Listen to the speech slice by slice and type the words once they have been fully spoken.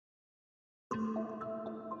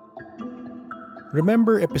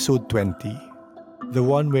Remember episode 20? The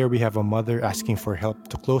one where we have a mother asking for help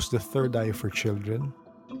to close the third eye of her children?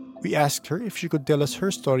 We asked her if she could tell us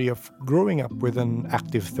her story of growing up with an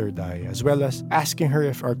active third eye, as well as asking her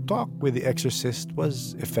if our talk with the exorcist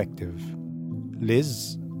was effective.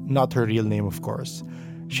 Liz, not her real name of course,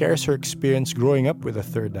 shares her experience growing up with a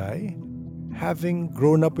third eye. Having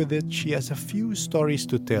grown up with it, she has a few stories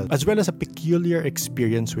to tell, as well as a peculiar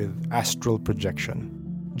experience with astral projection.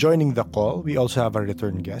 Joining the call, we also have a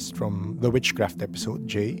return guest from the Witchcraft episode,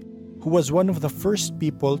 Jay, who was one of the first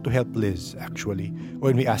people to help Liz, actually,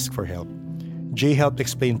 when we asked for help. Jay helped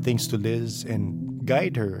explain things to Liz and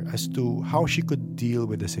guide her as to how she could deal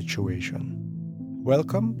with the situation.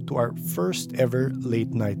 Welcome to our first ever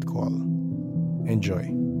late night call.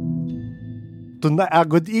 Enjoy.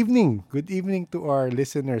 Good evening. Good evening to our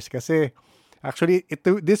listeners kasi actually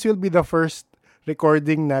this will be the first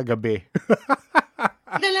recording na gabi.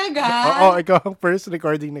 Talaga? Oo, ikaw ang first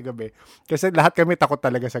recording na gabi. Kasi lahat kami takot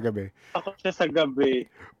talaga sa gabi. Ako siya sa gabi.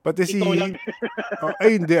 Pati si... Ikaw lang.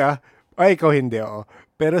 Ay, hindi ah. Ay, ikaw hindi, oo.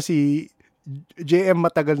 Pero si JM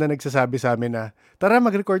matagal na nagsasabi sa amin na, tara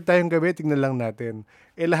mag-record tayong gabi, tingnan lang natin.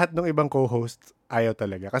 Lahat ng ibang co-hosts ayaw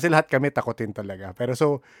talaga. Kasi lahat kami takotin talaga. Pero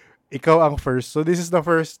so, ikaw ang first. So, this is the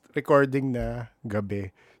first recording na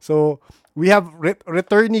gabi. So, we have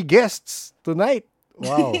returnee guests tonight.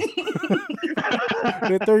 Wow.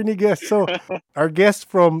 Returnee guest. So, our guest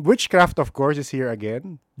from Witchcraft, of course, is here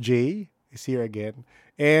again. Jay is here again.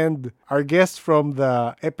 And our guest from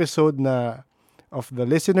the episode of the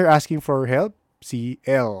listener asking for help, si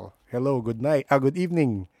L. Hello, good night. Good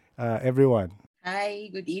evening, everyone. Hi,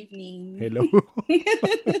 good evening. Hello.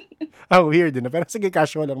 Weird din. Pero sige,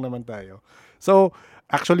 casual lang naman tayo. So,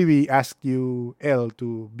 actually, we asked you, L,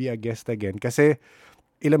 to be a guest again. Kasi,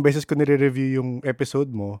 ilang beses ko nire-review yung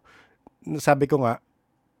episode mo, sabi ko nga,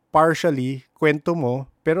 partially, kwento mo,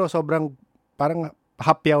 pero sobrang, parang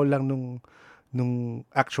hapyaw lang nung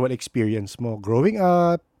actual experience mo. Growing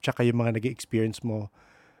up, tsaka yung mga nag-experience mo.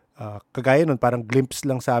 Kagaya nun, parang glimpse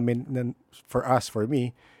lang sa amin, for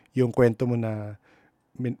me, yung kwento mo na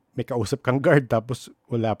may kausap kang guard, tapos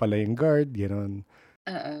wala pala yung guard, gano'n.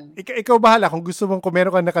 Ikaw bahala, kung gusto mong, kung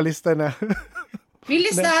meron kang nakalista na... May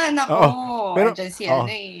listahan ako. Pero andyan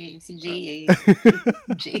si Jay.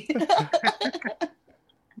 Jay.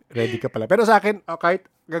 Ready ka pala. Pero sa akin, kahit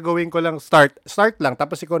gagawin ko lang start lang,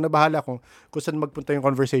 tapos ikaw na bahala kung saan magpunta yung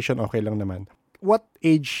conversation, okay lang naman. What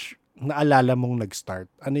age naalala mong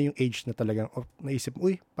nag-start? Ano yung age na talagang naisip,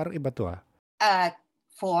 uy, parang iba to 4,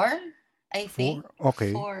 I think. 4?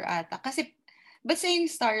 Okay. 4 ata. Kasi, basta yung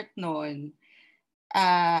start noon,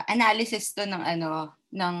 analysis to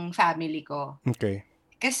ng family ko. Okay.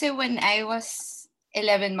 Kasi when I was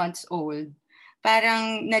 11 months old,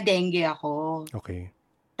 parang na-dengue ako. Okay.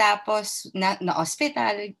 Tapos,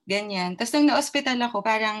 na-hospital, ganyan. Tapos nung na-hospital ako,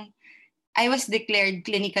 parang I was declared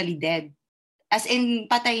clinically dead. As in,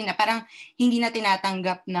 patay na. Parang hindi na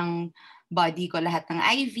tinatanggap ng body ko lahat ng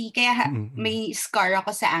IV. Kaya may scar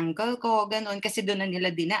ako sa ankle ko, gano'n. Kasi doon na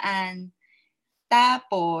nila dinaan.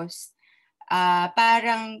 Tapos,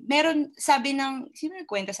 parang meron, sabi ng, sino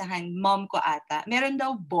nagkwento sa akin? Mom ko ata. Meron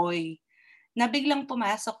daw boy na biglang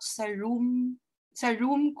pumasok sa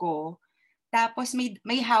room ko. Tapos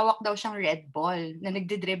may hawak daw siyang red ball na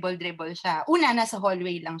nagde-dribble siya. Una, nasa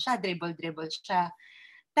hallway lang siya, dribble siya.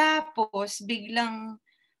 Tapos biglang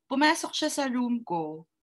pumasok siya sa room ko.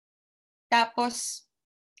 Tapos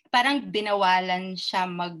parang binawalan siya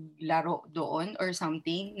maglaro doon or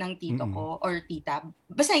something ng tito ko or tita.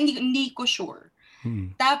 Basta hindi ko sure.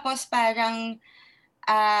 Tapos parang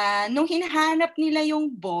nung hinahanap nila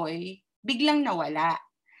yung boy, biglang nawala.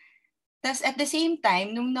 Tapos at the same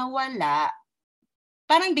time, nung nawala,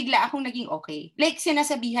 parang bigla akong naging okay. Like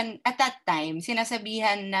at that time,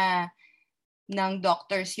 sinasabihan na ng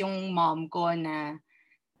doctors yung mom ko na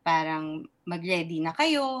parang mag-ready na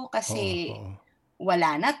kayo kasi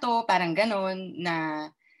wala na to, parang ganon na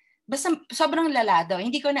basta sobrang lala daw.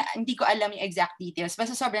 Hindi ko alam yung exact details.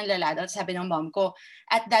 Basta sobrang lala daw. Sabi ng mom ko,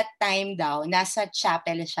 at that time daw, nasa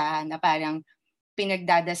chapel siya na parang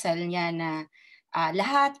pinagdadasal niya na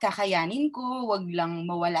lahat kakayanin ko, wag lang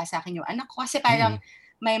mawala sa akin yung anak ko. Kasi parang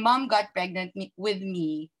my mom got pregnant with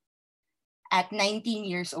me at 19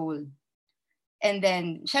 years old. And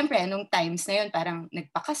then, syempre, nung times na yun, parang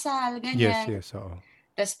nagpakasal, ganyan. Yes, oo.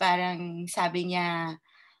 Tapos parang sabi niya,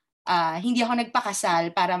 hindi ako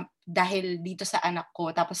nagpakasal para dahil dito sa anak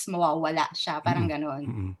ko, tapos mawawala siya, parang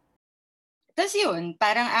ganon. Tapos yun,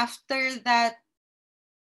 parang after that,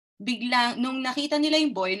 biglang, nung nakita nila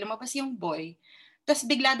yung boy, lumabas yung boy, tapos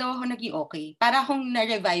bigla daw ako naging okay. Para akong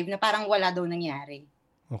na-revive na parang wala daw nangyari.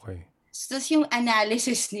 Okay. Tapos yung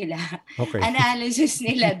analysis nila Okay.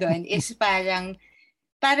 doon is parang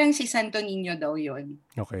si Santo Niño daw yun.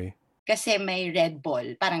 Okay. Kasi may red ball,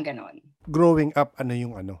 parang ganon. Growing up, ano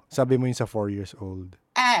yung ano? Sabi mo yung sa 4 years old.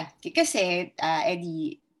 Kasi,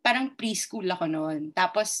 edi, parang preschool ako noon.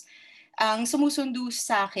 Tapos, ang sumusundo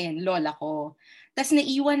sa akin, lola ko. Tapos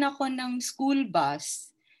naiwan ako ng school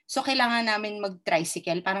bus. So, kailangan namin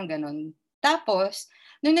mag-tricycle, parang ganon. Tapos,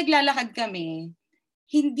 nung naglalakad kami,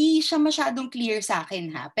 hindi siya masyadong clear sa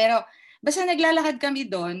akin ha. Pero, basta naglalakad kami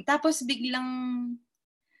doon, tapos biglang,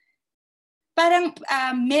 parang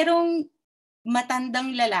merong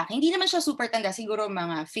matandang lalaki. Hindi naman siya super tanda, siguro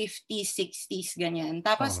mga 50s, 60s, ganyan.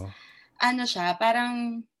 Tapos, Oo. ano siya,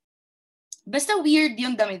 parang, basta weird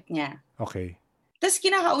yung damit niya. Okay. Tapos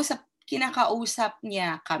kinakausap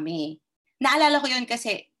niya kami. Naalala ko yun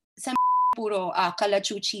kasi sa puro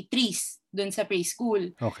Calachuchi trees doon sa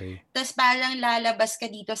preschool. Okay. Tapos parang lalabas ka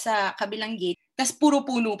dito sa kabilang gate, tapos puro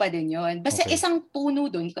puno pa din yun. Basta Okay. isang puno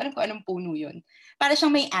doon, hindi ko alam kung anong puno yun. Para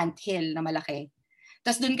siyang may anthill na malaki.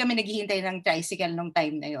 Tapos doon kami naghihintay ng tricycle nung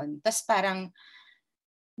time na yun. Tapos parang,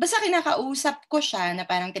 basta kinakausap ko siya na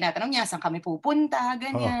parang tinatanong niya saan kami pupunta,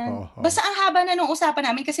 ganyan. Oo. Basta ang haba na nung usapan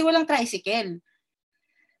namin kasi walang tricycle.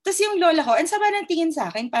 Tapos yung lola ko, ang sama ng tingin sa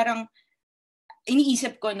akin, parang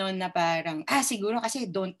iniisip ko noon na parang, siguro kasi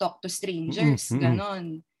don't talk to strangers,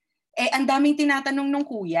 ganon. Ang daming tinatanong nung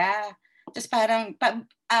kuya. Tapos parang,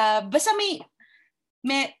 basta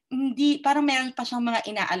hindi, parang meron pa siyang mga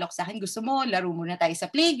inaalok sa akin. Gusto mo, laro muna tayo sa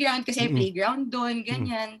playground kasi playground doon,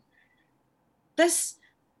 ganyan. Tapos,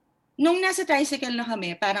 nung nasa tricycle na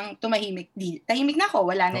kami, parang tahimik na ako,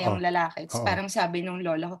 wala na yung lalaki. Tapos parang sabi nung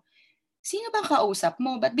lola ko, sino bang kausap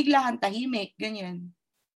mo? Ba't bigla kang tahimik? Ganyan.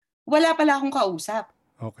 Wala pala akong kausap.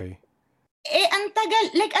 Okay. Ang tagal.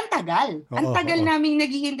 Ang tagal naming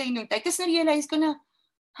naghihintay nung time. Tapos na-realize ko na,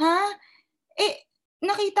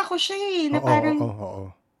 nakita ko siya na parang,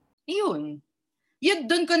 yun,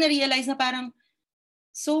 doon ko na-realize na parang,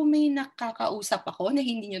 so may nakakausap ako na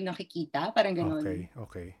hindi nyo nakikita? Parang ganon.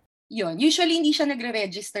 Okay. Yun. Usually, hindi siya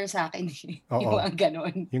nagre-register sa akin. Yung mga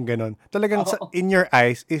ganon. Yung ganon. Talagang in your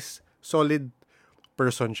eyes is solid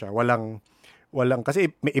person siya. Walang,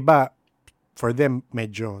 kasi may iba, for them,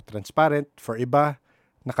 medyo transparent. For iba,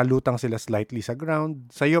 nakalutang sila slightly sa ground.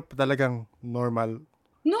 Sa'yo, talagang normal.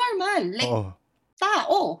 Like,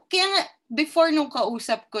 tao. Kaya nga, before nung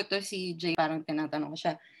kausap ko to si Jay, parang tinatanong ko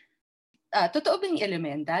siya, totoo ba yung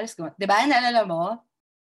elementals? Diba? Naalala mo?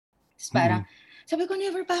 Parang, sabi ko,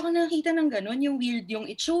 never pa ako nakita ng ganun. Yung weird yung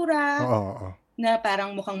itsura. Na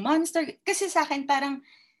parang mukhang monster. Kasi sa akin, parang,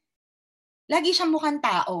 lagi siyang mukhang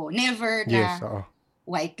tao. Never na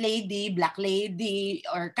white lady, black lady,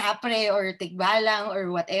 or kapre, or tigbalang,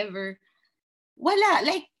 or whatever. Wala.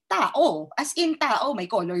 Like, tao. As in tao.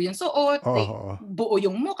 May color yung suot. Buo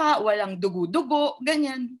yung muka. Walang dugo-dugo.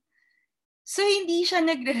 Ganyan. So, hindi siya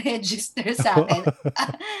nagre-register sa akin.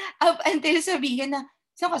 Up until sabihin na,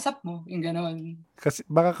 saan kasap mo? Yung ganon.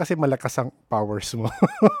 Baka kasi malakas ang powers mo.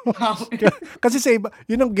 Kasi sa iba,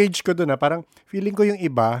 yun ang gauge ko doon parang feeling ko yung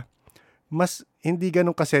iba, mas hindi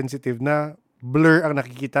ganun ka-sensitive na blur ang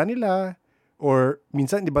nakikita nila or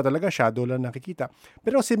minsan di ba talaga shadow lang nakikita.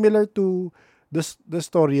 Pero similar to the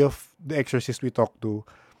story of the exorcist we talked to,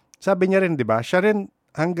 sabi niya rin di ba, siya rin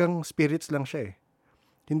hanggang spirits lang siya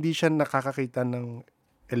Hindi siya nakakakita ng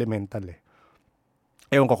elemental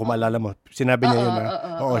Ewan ko kung maalala mo, sinabi niya yun na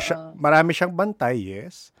marami siyang bantay,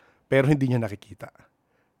 yes, pero hindi niya nakikita.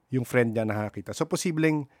 Yung friend niya nakakita. So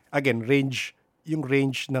posibleng, again, yung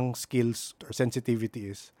range ng skills or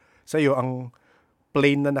sensitivity is, sa'yo, ang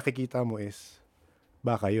plane na nakikita mo is,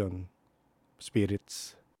 baka yun,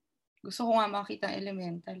 spirits. Gusto ko nga makita ang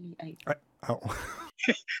elemental.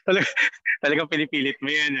 Talagang pinipilit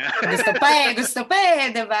mo yan. Gusto pa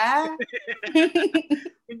diba?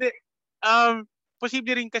 Hindi.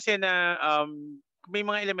 Posible rin kasi na may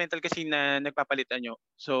mga elemental kasi na nagpapalitan nyo.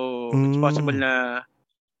 So, it's possible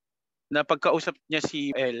na pagkausap niya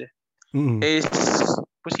si El, is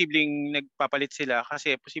posibleng nagpapalit sila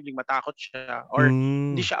kasi posibleng matakot siya or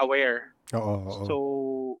hindi siya aware.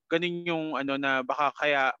 So, ganun yung na baka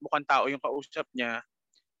kaya mukhang tao yung kausap niya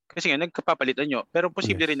kasi nga nagpapalitan nyo. Pero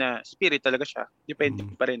posible rin na spirit talaga siya. Depende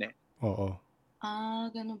pa rin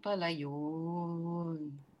Ganun pala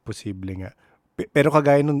yun. Posible nga. Pero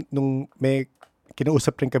kagaya nung may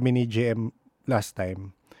kinausap rin kami ni JM last time,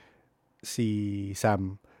 si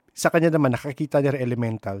Sam, sa kanya naman nakakita niya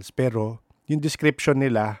elementals, pero yung description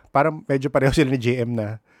nila, parang medyo pareho sila ni JM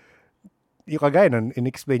na yung kagaya nun,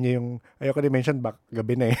 in-explain niya yung, ayoko na-mention,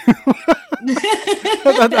 gabi na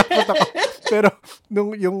Natatakot ako. Pero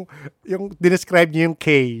yung dinescribe niya yung K,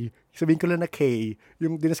 Sabihin ko lang na K.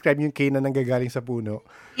 Yung dinescribe yung K na nanggagaling sa puno.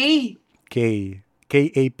 K.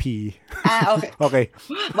 K-A-P. Okay. Okay.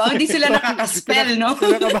 Baka hindi sila nakakaspell, no?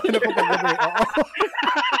 Kinakabahan ako kagabi. Oo.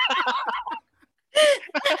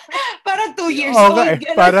 Parang 2 years old.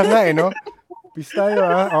 Parang nga no? Peace tayo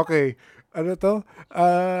Okay. Ano to?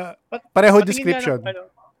 Pareho description.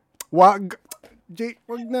 Wag. Jay,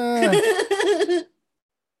 wag na.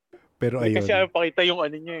 Pero ayun. Kasi pakita yung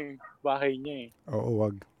niya bahay niya Oo,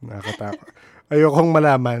 wag. Nakakatakot. Ayokong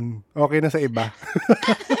malaman. Okay na sa iba.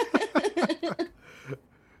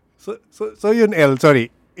 So yun, El,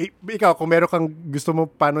 sorry. Ikaw, kung meron kang gusto mo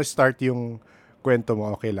paano start yung kwento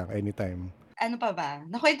mo, okay lang, anytime. Ano pa ba?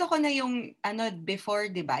 Nakwento ko na yung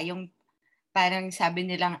before, di ba? Yung parang sabi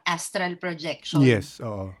nilang astral projection. Yes,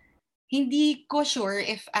 oo. Hindi ko sure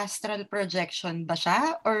if astral projection ba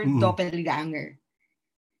siya or doppelganger.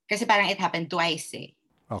 Kasi parang it happened twice eh.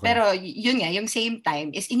 Okay. Pero yun nga, yung same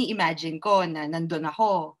time is ini-imagine ko na nandun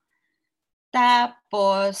ako.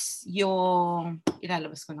 Tapos yung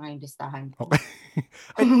ilalabas ko na ngayong listahan. Okay.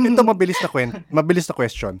 Ito mabilis na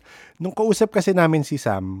question. Nung kausap kasi namin si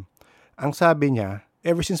Sam, ang sabi niya,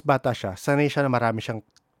 ever since bata siya, sanay siya na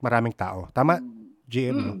maraming tao. Tama?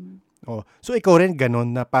 GM, no? Oh. So ikaw rin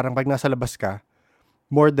ganun na parang pag nasa labas ka,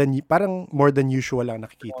 more than usual lang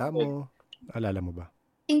nakikita mo. Alala mo ba?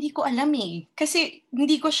 Hindi ko alam eh. Kasi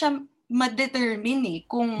hindi ko siya ma-determine eh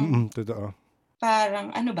kung totoo. Parang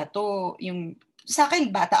ano ba to? Yung sa akin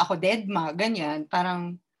bata ako, deadma, ganyan,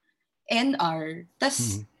 parang NR.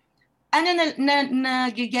 Tas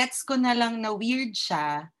nagigets ko na lang na weird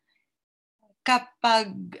siya kapag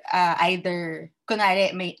either kunwari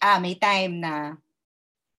may time na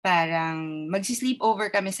parang magsi-sleep over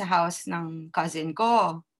kami sa house ng cousin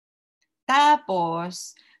ko.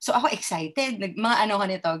 Tapos, so ako excited. Mga ko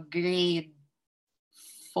nito, grade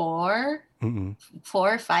 4,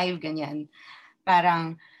 5, ganyan.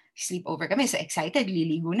 Parang sleep over kami. So excited,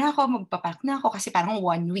 liligo na ako, magpapak na ako kasi parang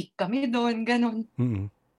 1 week kami doon, ganun.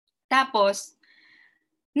 Tapos,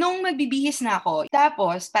 nung magbibihis na ako,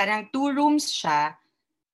 tapos parang 2 rooms siya.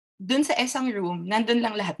 Doon sa isang room, nandun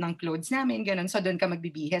lang lahat ng clothes namin, ganun. So, doon ka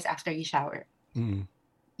magbibihis after you shower.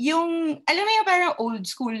 Yung, alam mo yung parang old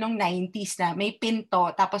school nung 90s na may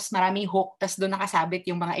pinto, tapos maraming hook, tapos doon nakasabit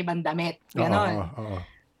yung mga ibang damit. Ganun.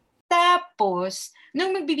 Tapos,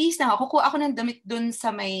 nung magbibihis na ako, kukuha ako ng damit doon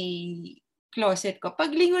sa may closet ko.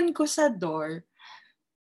 Paglingon ko sa door,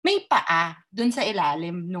 may paa doon sa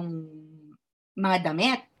ilalim nung mga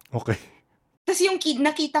damit. Okay. Tapos yung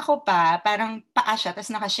nakita ko pa, parang paa siya, tapos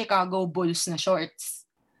naka-Chicago Bulls na shorts.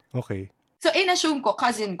 Okay. So, in-assume ko,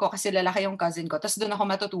 cousin ko, kasi lalaki yung cousin ko, tapos doon ako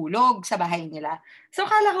matutulog sa bahay nila. So,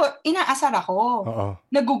 kala ko, inaasar ako.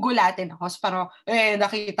 Nagugulatin ako. So, parang,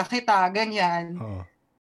 nakita kita, ganyan.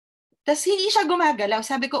 Tapos hindi siya gumagalaw.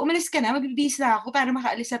 Sabi ko, umalis ka na, magbibihis na ako para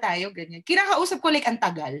makaalis na tayo, ganyan. Kinakausap ko like ang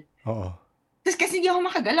tagal. Tapos kasi hindi ako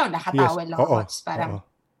makagalaw, nakatawal lang ako. Tapos parang,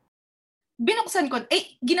 binuksan ko,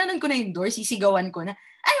 ginanon ko na yung door, sisigawan ko na,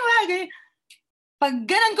 ay, wag, pag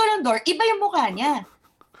ganon ko ng door, iba yung mukha niya.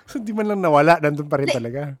 So, di man lang nawala, nandun pa rin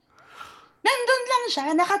talaga. Nandun lang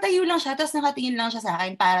siya, nakatayo lang siya, tapos nakatingin lang siya sa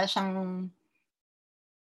akin, para siyang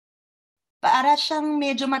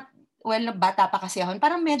medyo, bata pa kasi ako,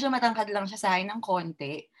 parang medyo matangkad lang siya sa akin ng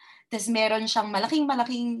konti. Tapos meron siyang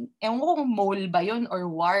malaking, ewan ko kung mole ba yun, or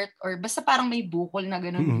wart, or basta parang may bukol na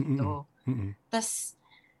gano'n dito. Tapos,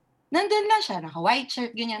 nandun lang siya, naka-white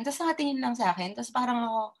shirt, ganyan. Tapos nakatingin lang sa akin. Tapos parang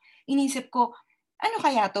ako, inisip ko, ano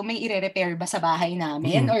kaya to? May i-repair ba sa bahay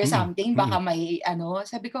namin? Or something? Baka may,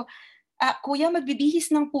 sabi ko, kuya, magbibihis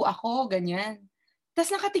lang po ako, ganyan.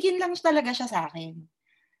 Tapos nakatingin lang talaga siya sa akin.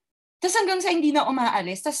 Tapos hanggang sa hindi na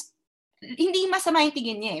umaalis. Tapos, hindi masama yung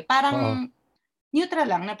tingin niya eh. Parang, neutral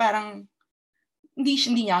lang, na parang, hindi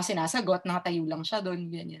niya ako sinasagot, nakatayo lang siya doon,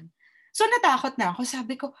 ganyan. So, natakot na ako.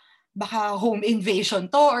 Sabi ko, baka home invasion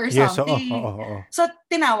to or something. So,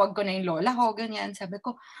 tinawag ko na yung lola ko, ganyan. Sabi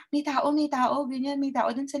ko, may tao, ganyan. May tao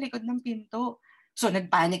dun sa likod ng pinto. So,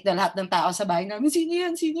 nagpanic na lahat ng tao sa bahay namin. Sino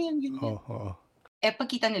yan, ganyan.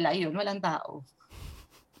 Pagkita nila, yun, walang tao.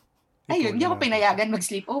 Ayun, hindi ako pinayagan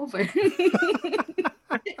mag-sleepover.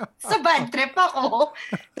 So, bad trip ako.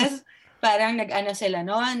 Tapos, parang nag-ano sila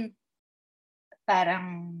noon.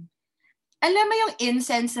 Parang, alam mo yung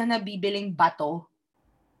incense na nabibiling bato?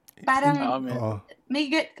 Parang,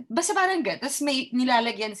 basta parang tapos may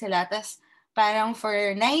nilalagyan sila, tapos parang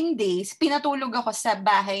for 9 days, pinatulog ako sa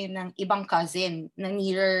bahay ng ibang cousin na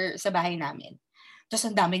near sa bahay namin. Tapos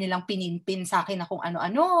ang dami nilang pininpin sa akin na kung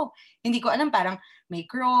ano-ano. Hindi ko alam, parang may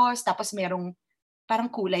cross, tapos merong parang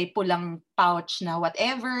kulay pulang pouch na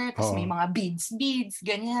whatever, tapos may mga beads,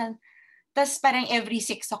 ganyan. Tas parang every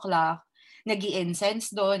 6 o'clock,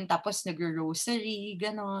 nag-i-incense doon, tapos nag-rosary,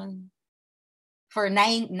 ganon. For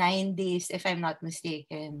 9 days, if I'm not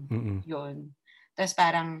mistaken. Yun. Tas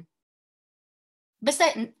parang, basta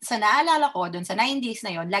sa naalala ko, doon sa 9 days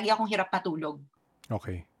na yon, lagi akong hirap matulog.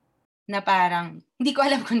 Okay. Na parang, hindi ko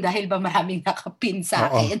alam kung dahil ba maraming nakapin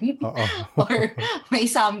sa akin or may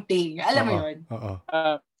something. Alam mo yun?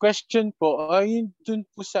 Question po, yun dun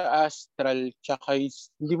po sa astral, tsaka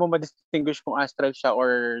hindi mo ma-distinguish kung astral siya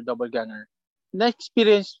or double gunner.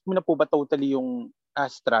 Na-experience mo na po ba totally yung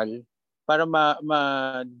astral para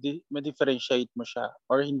ma-differentiate mo siya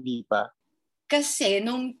or hindi pa? Kasi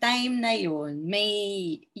nung time na yun,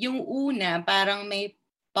 yung una, parang may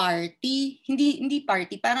party, hindi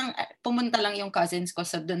party, parang pumunta lang yung cousins ko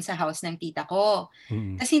doon sa house ng tita ko.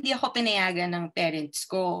 Kasi hindi ako pinayagan ng parents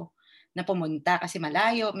ko na pumunta kasi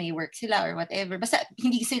malayo, may work sila or whatever. Basta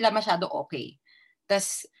hindi sila masyado okay.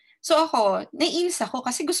 So ako, naiinis ako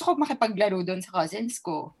kasi gusto ko makipaglaro doon sa cousins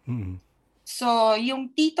ko. So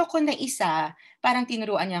yung tito ko na isa, parang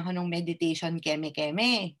tinuruan niya ako ng meditation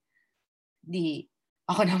keme-keme. Di,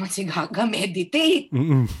 ako naman si Gaga, meditate.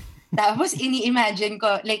 Tapos ini-imagine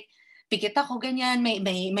ko, like, pikit ako ganyan,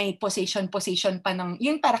 may position pa ng,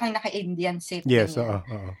 yun parang naka-Indian sit. Yes,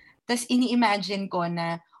 Tapos ini-imagine ko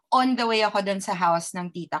na on the way ako dun sa house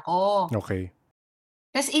ng tita ko. Okay.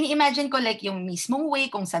 Tapos ini-imagine ko like yung mismong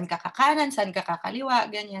way, kung saan ka kakanan, saan ka kakaliwa,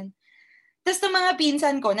 ganyan. Tapos ng mga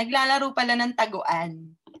pinsan ko, naglalaro pala ng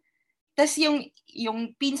taguan. Tapos yung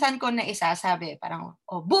pinsan ko na isa, sabi, parang,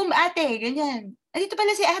 boom, ate, ganyan. Dito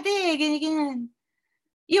pala si ate, ganyan.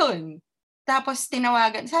 Yun. Tapos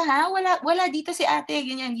tinawagan, wala dito si ate,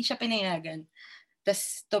 ganyan, hindi siya pinayagan.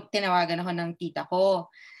 Tapos tinawagan ako ng tita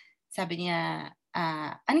ko. Sabi niya,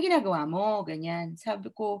 ano ginagawa mo? Ganyan.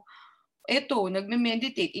 Sabi ko, eto,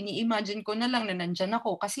 nagme-meditate, ini-imagine ko na lang na nandyan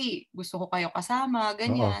ako kasi gusto ko kayo kasama,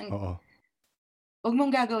 ganyan. Huwag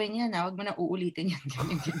mong gagawin yan, huwag mo na uulitin yan.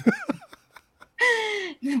 Ganyan.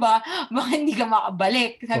 Diba? Baka hindi ka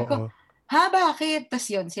makabalik. Sabi ko, bakit? Tapos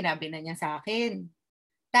yun, sinabi na niya sa akin.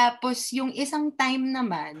 Tapos, yung isang time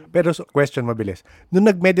naman... Pero question, mabilis. Nung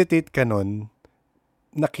nag-meditate ka nun,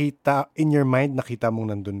 in your mind, nakita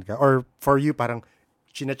mong nandun ka? Or for you, parang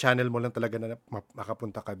china-channel mo lang talaga na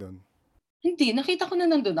makapunta ka dun? Hindi, nakita ko na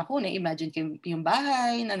nandun ako. Na-imagine ko yung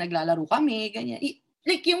bahay, na naglalaro kami, ganyan.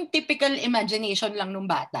 Like yung typical imagination lang nung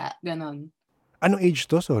bata, ganon. Anong age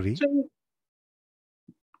to? Sorry?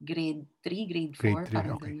 Grade 3, grade 4,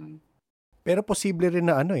 parang okay. Ganun. Pero posible rin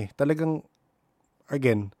na talagang,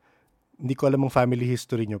 again, hindi ko alam ang family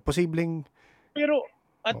history nyo. Posibleng... Pero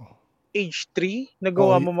at age 3,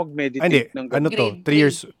 nagawa mo mag-meditate ng grade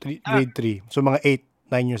 3. Grade 3. So mga 8,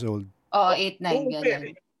 9 years old. Oo, 8, 9,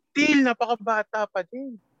 ganyan. Still, napakabata pa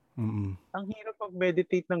din. Ang hirap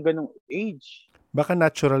mag-meditate ng ganong age. Baka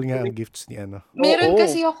natural nga ang gifts ni ano. Meron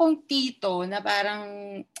kasi akong tito na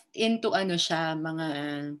parang into siya,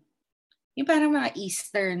 yung parang mga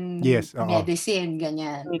Eastern medicine,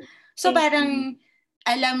 ganyan. So parang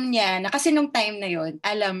alam niya na, kasi nung time na yon,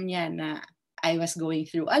 alam niya na I was going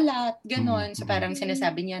through a lot, ganon. So parang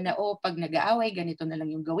sinasabi niya na, pag nag-aaway, ganito na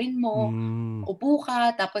lang yung gawin mo. Upo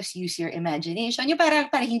ka, tapos use your imagination. Yung parang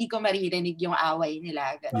hindi ko maririnig yung away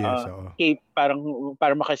nila. Yes, escape, parang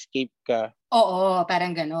maka-escape ka. Oo,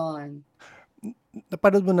 parang ganon.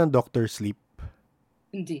 Napanood mo ng Dr. Sleep?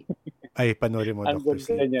 Hindi. Ay, panoorin mo Dr.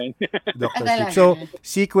 Sleep. Dr. Sleep. So,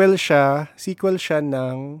 sequel siya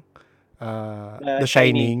ng The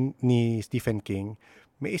Shining ni Stephen King.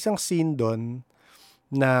 May isang scene doon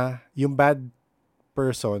na yung bad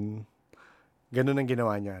person, ganun ang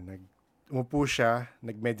ginawa niya. Umupo siya,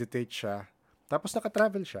 nag-meditate siya, tapos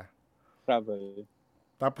naka-travel siya.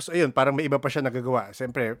 Tapos, ayun, parang may iba pa siya nagagawa.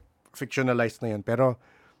 Siyempre, fictionalized na yun. Pero,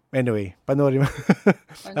 anyway, panoorin mo.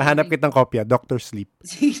 Nahanap kitang kopya, Dr. Sleep.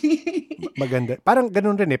 Maganda. Parang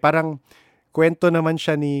ganun rin parang kwento naman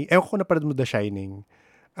siya ni, ewan ko na parang mo The Shining.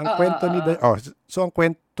 Ang kwento ni, so ang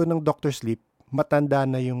kwento ng Dr. Sleep, matanda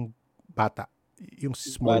na yung bata, yung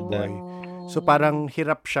small boy. So parang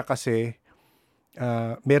hirap siya kasi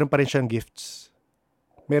meron pa rin siyang gifts.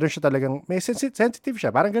 Meron siya talagang, may sensitive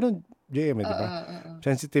siya. Parang ganun, JM, di ba?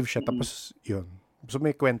 Sensitive siya. Tapos, yun. So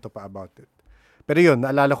may kwento pa about it. Pero yun,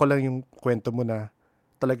 naalala ko lang yung kwento mo na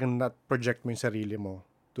talagang na-project mo yung sarili mo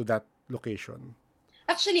to that location.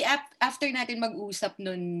 Actually, after natin mag-usap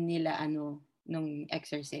nun nila, nung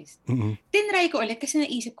exorcist, tinry ko ulit kasi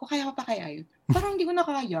naisip ko, kaya ko pa kaya yun? Parang hindi ko na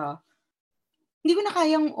kaya. Hindi ko na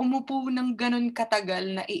kayang umupo ng ganun katagal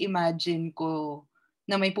na i-imagine ko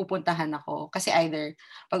na may pupuntahan ako. Kasi either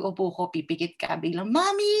pag upo ko, pipikit ka, biglang,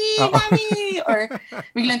 Mommy! Mommy! Or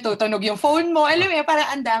biglang tutunog yung phone mo. Alam mo,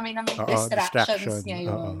 parang ang dami ng distractions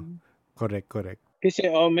ngayon. Correct.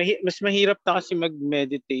 Kasi mas mahirap na kasi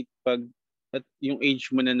mag-meditate pag at yung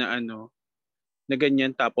age mo na na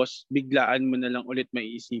ganyan, tapos biglaan mo na lang ulit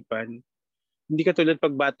maiisipan. Hindi katulad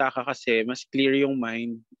pag bata ka kasi, mas clear yung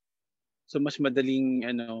mind. So mas madaling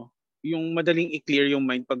yung madaling i-clear yung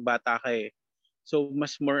mind pag bata ka eh. So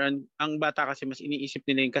mas more ang bata kasi mas iniisip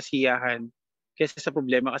nila yung kasiyahan kaysa sa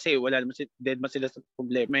problema kasi dead man sila sa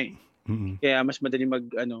problema eh. Mm-hmm. Kaya mas madaling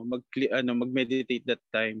mag-meditate that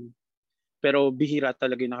time. Pero bihira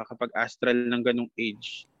talaga yung nakakapag-astral ng ganung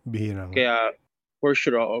age. Bihira nga. Kaya for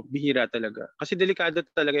sure, bihira talaga. Kasi delikado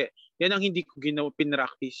talaga. Yan ang hindi ko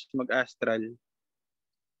pinractice mag-astral.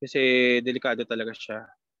 Kasi delikado talaga siya.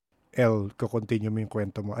 Continue mo yung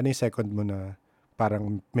kwento mo. Ano yung second mo na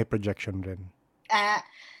parang may projection rin?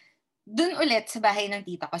 Dun ulit sa bahay ng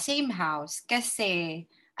tita ko, same house. Kasi,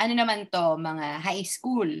 ano naman to, mga high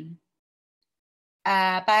school.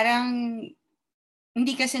 Parang,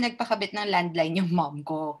 hindi kasi nagpakabit ng landline yung mom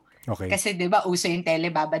ko. Okay. Kasi 'di ba uso yung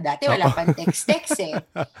telebaba dati, wala pang text eh.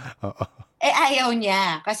 Ayaw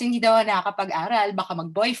niya kasi hindi daw nakakapag-aral, baka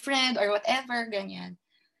mag-boyfriend or whatever, ganyan.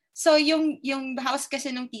 So yung house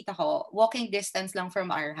kasi ng tita ko, walking distance lang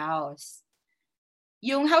from our house.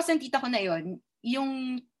 Yung house ng tita ko na yon,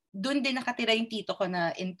 yung doon din nakatira yung tito ko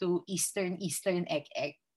na into eastern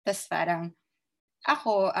ek. Tapos parang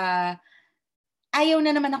ako, ayaw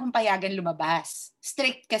na naman akong payagan lumabas.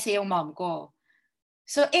 Strict kasi yung mom ko.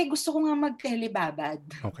 So, gusto ko nga mag-telebabad.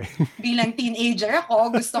 Okay. Bilang teenager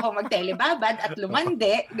ako, gusto ko mag-telebabad at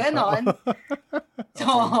lumande, ganon.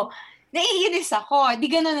 So, naiinis ako.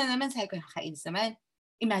 Di ganon na naman. Sabi ko, nakakainis naman.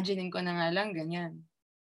 Imaginein ko na nga lang, ganyan.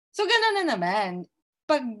 So, ganon na naman.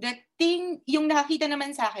 Pagdating, yung nakakita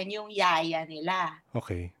naman sa akin, yung yaya nila.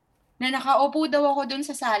 Okay. Na nakaupo daw ako dun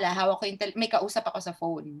sa sala, hawak ko may kausap ako sa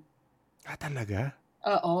phone. Talaga?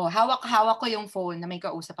 Oo, hawak ko yung phone na may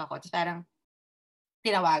kausap ako. Tapos parang,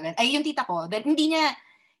 tinawagan. Ay, yung tita ko, then hindi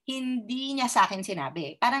niya sa akin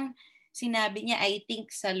sinabi. Parang sinabi niya, I think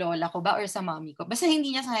sa lola ko ba or sa mommy ko. Basta hindi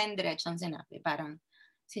niya sa akin diretsong sinabi. Parang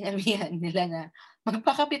sinabihan nila na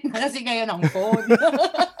magpakapit na kasi kayo ng phone.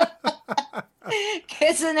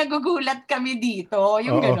 Kasi nagugulat kami dito.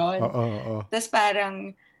 Yung ganon. Tapos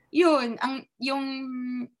parang,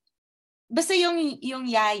 basta yung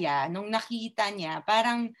yaya, nung nakita niya,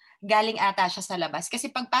 parang galing ata siya sa labas. Kasi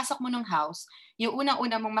pagpasok mo ng house, yung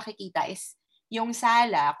unang-una mong makikita is yung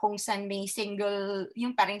sala kung saan may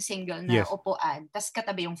yung parang single na upuan, tas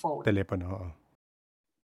katabi yung phone. Telepono, oo.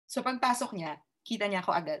 So pagpasok niya, kita niya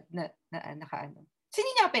ako agad na nakaano. So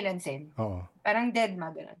hindi niya pinansin. Oo. Parang dead ma,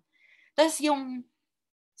 gano'n. Tapos yung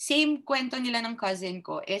same kwento nila ng cousin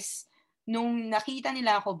ko is, nung nakita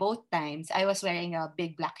nila ako both times, I was wearing a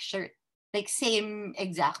big black shirt. Like, same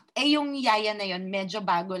exact. Yung yaya na yon, medyo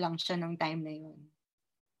bago lang siya nung time na yon.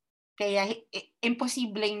 Kaya,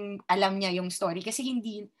 imposibleng alam niya yung story. Kasi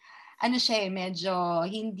medyo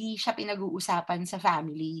hindi siya pinag-uusapan sa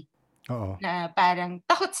family. Oo. Na parang,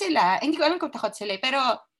 takot sila. Hindi ko alam kung takot sila. Pero,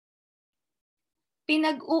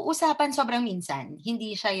 pinag-uusapan sobrang minsan.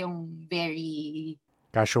 Hindi siya yung very...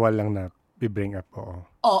 Casual lang na i-bring up, oo.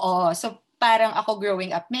 Oo. So, parang ako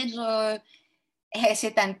growing up, medyo...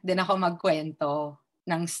 hesitant din ako magkwento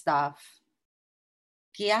ng stuff.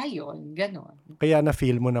 Kaya yun, gano'n. Kaya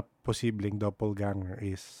na-feel mo na posibleng doppelganger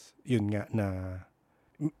is, yun nga, na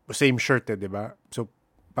same shirt di ba? So,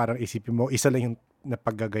 parang isipin mo, isa lang yung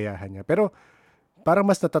napaggagayahan niya. Pero, parang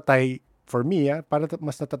mas natatay, for me, parang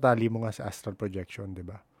mas natatali mo nga sa astral projection, di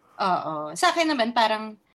ba? Oo. Sa akin naman,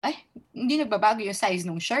 parang, hindi nagbabago yung size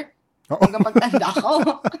ng shirt. Hanggang pagtanda ko.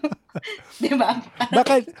 Di ba?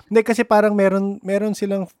 Bakit? Hindi, kasi parang meron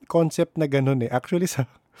silang concept na gano'n eh. Actually, sa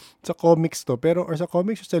comics to, or sa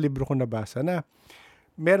comics, sa libro ko nabasa na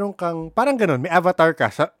meron kang, parang gano'n, may avatar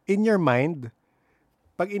ka. In your mind,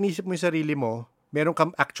 pag inisip mo yung sarili mo, meron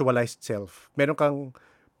kang actualized self. Meron kang,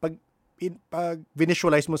 pag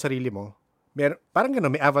visualize mo sarili mo, parang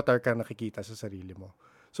gano'n, may avatar ka nakikita sa sarili mo.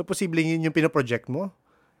 So, posibleng yun yung pinoproject mo.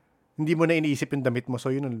 Hindi mo na iniisip yung damit mo.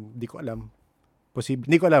 So, yun, hindi ko alam. Posible.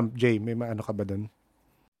 Hindi ko alam, Jay, may maano ka ba doon?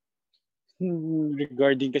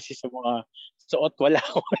 Regarding kasi sa mga suot, wala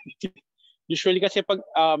ako. Usually kasi pag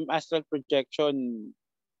astral projection,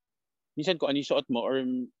 minsan kung ano yung suot mo or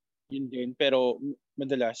yun din. Pero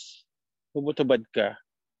madalas, bubutubad ka.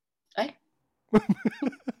 Ay?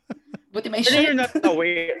 Buti may shirt. You're not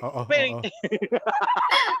aware. Oo.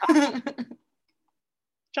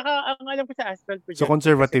 Tsaka, ang alam ko sa astral projection. So,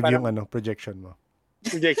 conservative yung projection mo?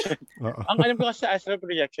 Projection. Oo. Ang alam ko kasi sa astral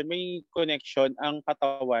projection, may connection ang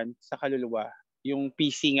katawan sa kaluluwa. Yung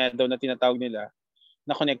PC nga daw na tinatawag nila,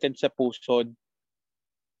 na connected sa puso,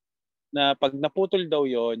 na pag naputol daw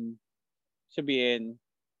yon, sabihin,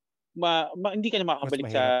 hindi ka na makakabalik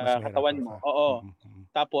sa Mas katawan mahirapan mo. ka. Oo. Mm.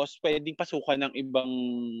 Tapos, pwedeng pasukan ng ibang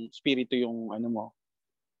spirito yung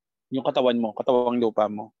yung katawan mo, katawang lupa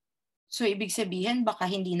mo. So, ibig sabihin, baka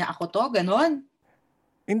hindi na ako to, ganon.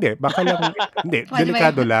 Hindi, baka lang, hindi, Pwede ba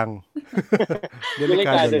delikado yun? lang.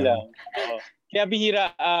 Delikado lang. Oo. Kaya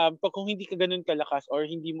bihira, kung hindi ka ganun kalakas or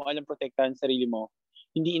hindi mo alam protektahan sarili mo,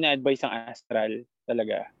 hindi ina-advise ang astral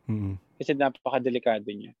talaga. Mm. Kasi napakadelikado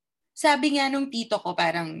niya. Sabi nga nung tito ko,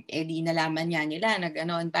 parang, di nalaman niya nila na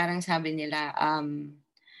gano'n. Parang sabi nila,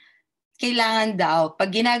 kailangan daw, pag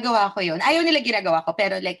ginagawa ko yon, ayaw nila ginagawa ko,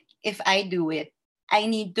 pero like, if I do it, I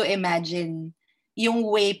need to imagine yung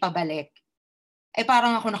way pabalik. Eh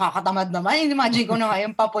parang ako nakakatamad naman. Imagine ko na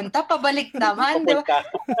ngayon papunta, pabalik naman. Diba?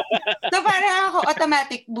 So parang ako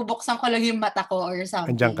automatic, bubuksan ko lang yung mata ko or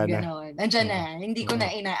something. Andiyan ka na. Ganon. Andiyan na. Hindi ko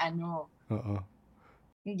na inaano. Oo.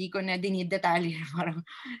 Hindi ko na dinidetalye. Parang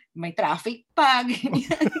may traffic pa.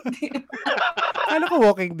 Kala ko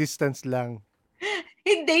walking distance lang.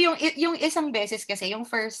 Hindi, yung isang beses kasi, yung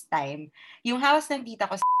first time, yung house ng tita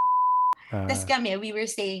ko, tas kami, we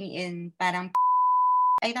were staying in parang,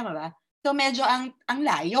 ay tama ba? So medyo ang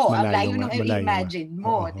layo, ang layo nung i-imagine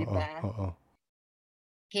mo, di ba? Oo.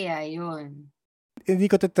 Kaya yun. Hindi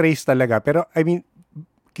ko to-trace talaga, pero I mean,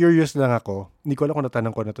 curious lang ako. Hindi ko alam kung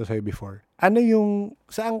natanong ko na to sa'yo before. Ano yung,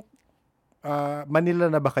 saang, Manila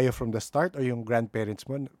na ba kayo from the start o yung grandparents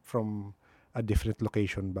mo from a different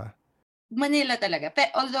location ba? Manila talaga.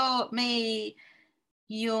 Although may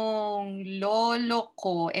yung lolo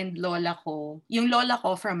ko and lola ko, yung lola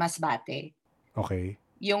ko from Masbate. Okay.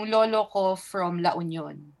 Yung lolo ko from La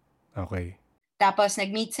Union. Okay. Tapos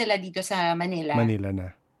nag-meet sila dito sa Manila. Manila na.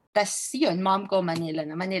 Tapos yun, mom ko Manila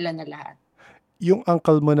na lahat. Yung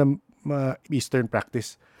uncle mo na Eastern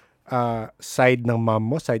practice, side ng mom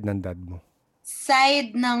mo, side ng dad mo?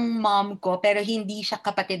 Side ng mom ko, pero hindi siya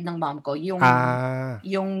kapatid ng mom ko.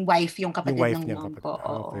 Yung wife, yung kapatid yung wife ng mom ko.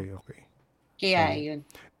 Okay. Kaya yun.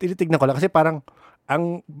 Tinitignan ko lang kasi parang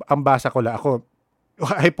ang basa ko lang ako,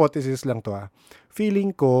 hypothesis lang to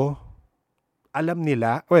feeling ko alam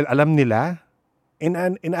nila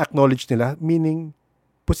in-acknowledge nila, meaning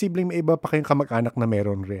posibleng may iba pa kayong kamag-anak na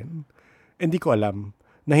meron rin. Hindi ko alam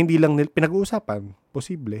na hindi lang nila pinag-uusapan,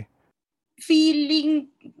 posible. Feeling,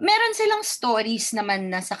 meron silang stories naman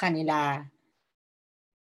na sa kanila.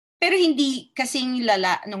 Pero hindi kasing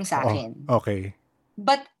lala nung sa akin. Okay.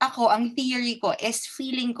 But ako, ang theory ko is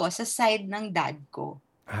feeling ko sa side ng dad ko.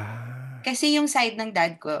 Kasi yung side ng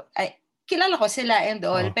dad ko, kilala ko sila and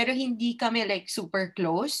all, pero hindi kami like super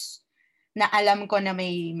close na alam ko na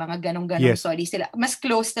may mga ganong-ganong stories sila. Mas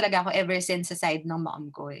close talaga ako ever since sa side ng mom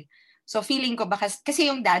ko eh. So feeling ko baka, kasi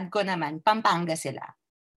yung dad ko naman, Pampanga sila.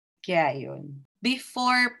 Kaya yun.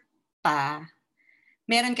 Before pa,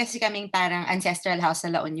 meron kasi kaming parang ancestral house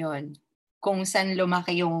sa La Union. Kung saan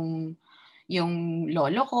lumaki yung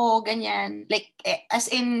lolo ko, ganyan. Like,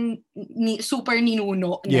 as in, super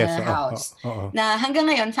ninuno na house. Na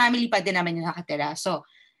hanggang ngayon, family pa din naman yung nakatira. So,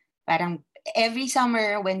 parang every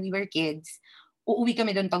summer when we were kids, uuwi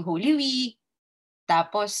kami doon pag Holy Week.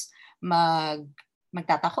 Tapos,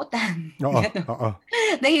 magtatakutan.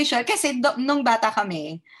 The usual. Kasi nung bata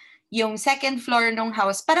kami, yung second floor ng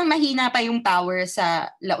house, parang mahina pa yung power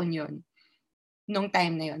sa La Union nung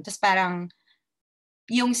time na yun. Tapos parang,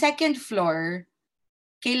 yung second floor,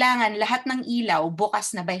 kailangan lahat ng ilaw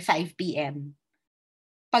bukas na by 5 p.m.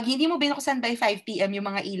 Pag hindi mo binuksan by 5 p.m. yung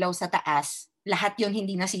mga ilaw sa taas, lahat yun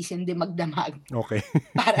hindi nasisindi magdamag. Okay.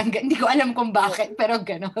 Parang, hindi ko alam kung bakit, pero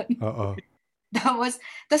ganon. Tapos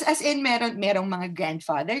as in, merong mga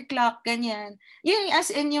grandfather clock, ganyan. Yung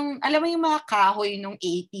as in, alam mo yung mga kahoy nung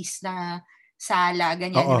 80s na sala,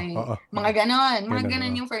 ganyan. Mga ganon. Mga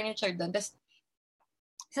ganon yung furniture doon. Tapos,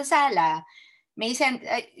 sa sala, may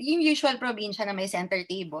yung usual probinsya na may center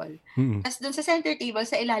table. Tapos doon sa center table,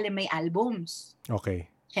 sa ilalim may albums. Okay.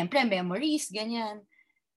 Siyempre, memories, ganyan.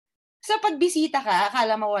 So, pag bisita ka,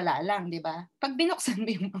 akala mo wala lang, di ba? Pag binuksan mo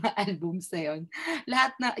yung mga albums na yun,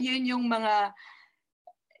 lahat na, yun yung mga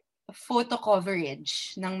photo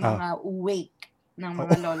coverage ng mga wake ng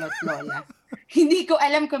mga lolo't lola. Hindi ko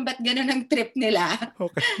alam kung ba't ganun ang trip nila.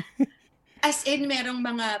 Okay. As in, merong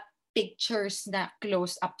mga pictures na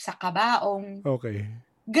close up sa kabaong. Okay.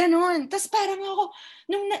 Ganon. Tapos parang ako,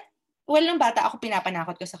 walang bata ako,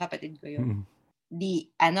 pinapanakot ko sa kapatid ko yun.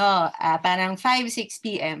 Parang 5-6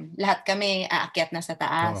 p.m. Lahat kami aakyat na sa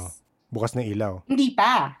taas. Bukas na ilaw. Hindi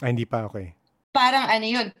pa. Hindi pa, okay. parang ano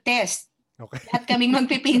yun, test. Okay. Lahat kaming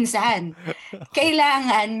magpipinsan.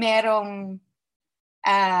 Kailangan merong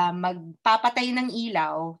magpapatay ng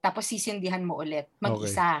ilaw, tapos sisindihan mo ulit.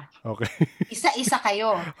 Mag-isa. Okay. Isa-isa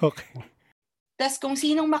kayo. Okay. Tapos kung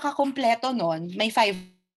sinong makakumpleto nun, may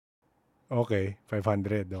Okay,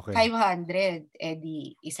 500. Okay. 500.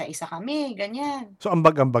 Di isa-isa kami, ganyan. So,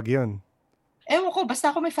 ambag-ambag yun? Ewan ko,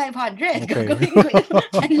 basta ako may 500. Okay. Gagawin ko yun.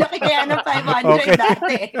 Ang laki kaya ng 500 Okay.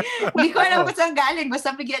 dati. Hindi ko alam kung saan galing,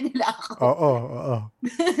 basta bigyan nila ako. Oo.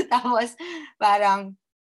 Tapos, parang,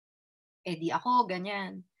 di ako,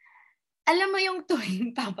 ganyan. Alam mo yung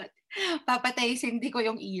tuwing papatay, hindi ko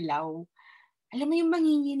yung ilaw. Alam mo yung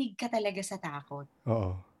manginginig ka talaga sa takot.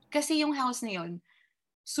 Oo. Kasi yung house na yun,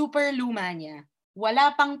 super luma niya.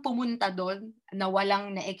 Wala pang pumunta doon na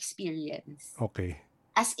walang na-experience. Okay.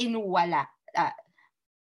 As in, wala.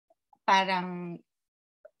 Parang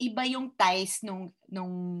iba yung ties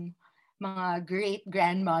nung mga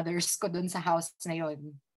great-grandmothers ko doon sa house na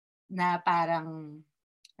yun. Na parang,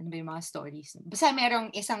 ano ba yung mga stories? Basta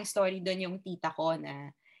merong isang story doon yung tita ko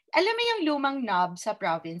na, alam mo yung lumang knob sa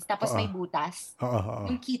province, tapos may butas.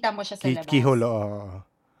 Yung kita mo siya sa labas. Keyhole,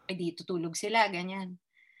 Di tutulog sila, ganyan.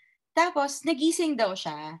 Tapos, nagising daw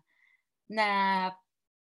siya na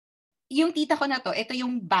yung tita ko na to, ito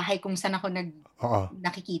yung bahay kung saan ako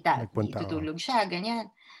nakikita. Tutulog siya,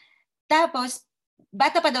 ganyan. Tapos,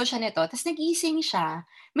 bata pa daw siya nito, tapos nagising siya,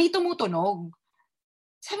 may tumutunog.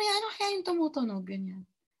 Sabi niya, ano kaya yung tumutunog, ganyan.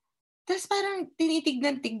 Tapos parang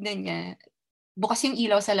tinitignan-tignan niya. Bukas yung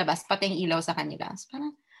ilaw sa labas, pati yung ilaw sa kanila. Tapos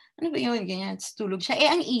parang, ano ba yun, ganyan. Tapos tulog siya.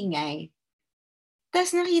 Ang ingay.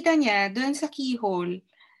 Tapos nakita niya, doon sa keyhole,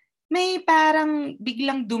 may parang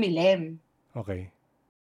biglang dumilim. Okay.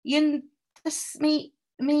 Yun, tapos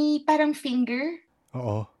may parang finger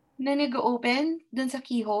na nag-open doon sa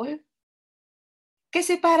keyhole.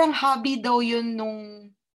 Kasi parang hobby daw yun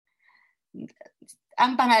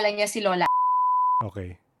ang pangalan niya si Lola.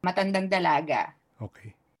 Okay. Matandang dalaga.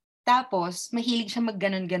 Okay. Tapos, mahilig siya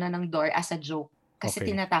magganon-ganon ng door as a joke. Kasi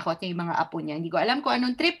tinatakot niya yung mga apo niya. Hindi ko alam kung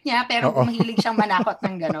anong trip niya, pero mahilig siyang manakot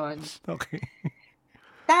ng ganon. Okay.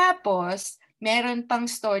 Tapos, meron pang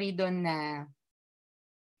story doon na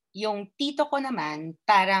yung tito ko naman,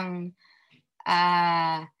 parang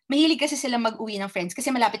mahilig kasi sila mag-uwi ng friends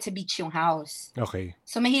kasi malapit sa beach yung house. Okay.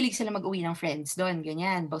 So, mahilig sila mag-uwi ng friends doon,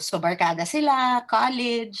 ganyan. So, barkada sila,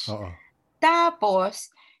 college.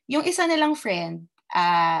 Tapos, yung isa nilang friend,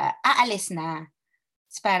 aalis na.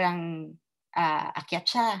 So, parang akyat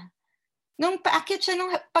siya.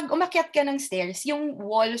 Pag umakyat ka ng stairs, yung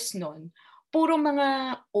walls nun, puro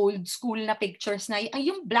mga old school na pictures na,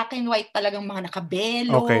 yung black and white talagang mga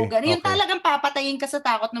nakabelo, gano'n. Yung talagang papatayin ka sa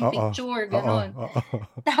takot ng picture, gano'n.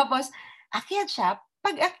 Tapos, akyat siya.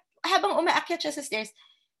 Habang umaakyat siya sa stairs,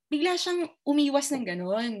 bigla siyang umiwas ng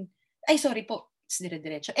gano'n. Ay, sorry po.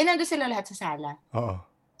 Dire-diretso. Nandun sila lahat sa sala.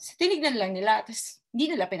 So, tinignan lang nila. Tapos,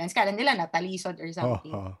 hindi nila pinanskalan nila, natalisod or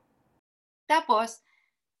something. Tapos,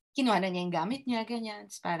 kinuha na niya yung gamit niya, ganyan.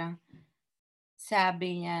 Tapos parang,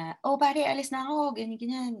 sabi niya, pare, alis na ako,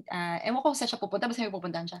 ganyan. Ewan ko saan siya pupunta, basta may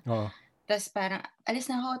pupuntahan siya. Tapos parang,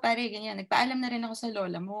 alis na ako, pare, ganyan. Nagpaalam na rin ako sa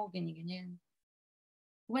lola mo, ganyan.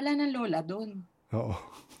 Wala nang lola doon.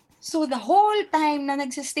 So the whole time na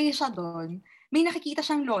nagsistay siya doon, may nakikita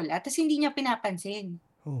siyang lola, tapos hindi niya pinapansin.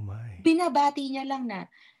 Oh my. Binabati niya lang na,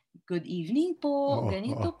 good evening po,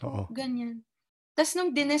 ganito po, ganyan. Tapos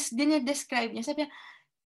nung dinedescribe niya, sabi niya,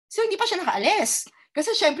 so hindi pa siya nakaalis.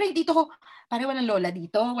 Kasi syempre, yung tito ko, pare, walang lola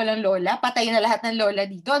dito, walang lola, patay na lahat ng lola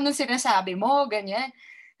dito, anong sinasabi mo, ganyan.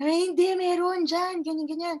 Ay, hindi, meron dyan,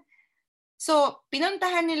 ganyan. So,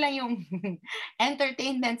 pinuntahan nila yung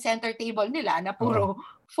entertainment center table nila na puro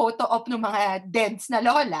photo op ng mga deads na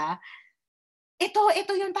lola. Ito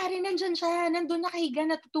yun, pare, nandyan siya, nandun nakahiga,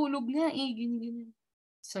 natutulog na, ganyan.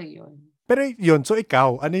 So, yun. Pero yun, so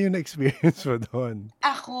ikaw, ano yung na-experience mo doon?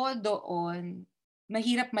 Ako doon,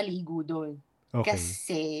 mahirap maligo doon. Okay.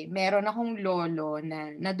 Kasi meron akong lolo na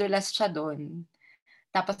nadulas siya doon,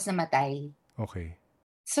 tapos namatay. Okay.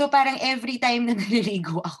 So parang every time na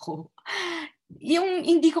naliligo ako, yung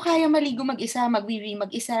hindi ko kaya maligo mag-isa, magwiwi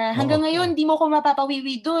mag-isa. Hanggang ngayon, di mo ko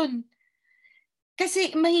mapapawiwi doon.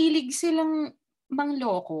 Kasi mahilig silang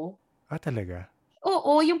mangloko. Talaga?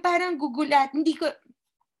 Oo, yung parang gugulat.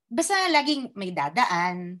 Basta laging may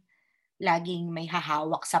dadaan, laging may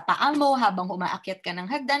hahawak sa paa mo habang umaakyat ka ng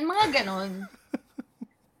hagdan, mga ganon.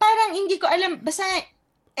 Parang hindi ko alam, basta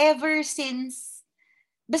ever since,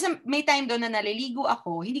 basta may time doon na naliligo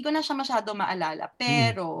ako, hindi ko na siya masyado maalala.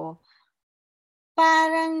 Pero,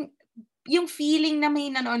 parang yung feeling na may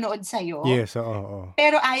nanonood sa'yo, yes, oo.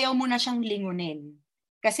 pero ayaw mo na siyang lingunin.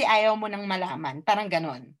 Kasi ayaw mo nang malaman. Parang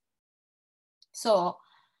ganon. So,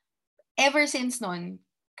 ever since nun,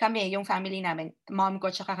 kami, yung family namin, mom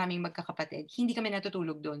ko tsaka kaming magkakapatid, hindi kami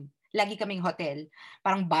natutulog doon. Lagi kaming hotel.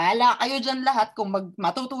 Parang bahala kayo dyan lahat kung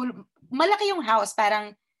matutulog. Malaki yung house,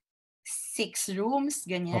 parang 6 rooms,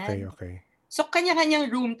 ganyan. Okay. So,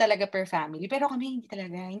 kanya-kanyang room talaga per family. Pero kami, hindi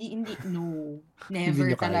talaga. Hindi, no. Never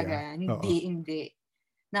Hindi nyo talaga. kaya. Hindi.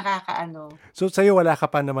 Nakakaano. So, sa'yo wala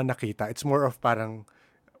ka pa naman nakita. It's more of parang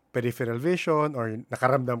peripheral vision or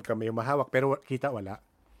nakaramdam ka may mahawak pero kita wala.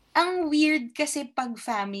 Ang weird kasi pag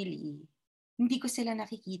family, hindi ko sila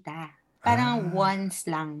nakikita. Parang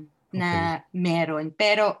once lang na meron.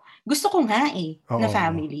 Pero gusto ko nga na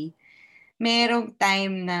family. Merong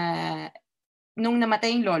time na nung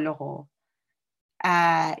namatay yung lolo ko,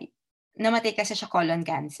 namatay kasi siya colon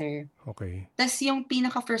cancer. Okay. Tapos yung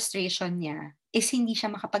pinaka-frustration niya is hindi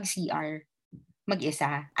siya makapag-CR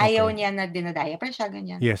mag-isa. Ayaw niya na dinadiaper siya,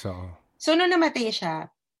 ganyan. Yes, oo. So, nung namatay siya,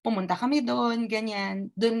 pumunta kami doon, ganyan.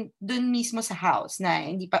 Doon mismo sa house na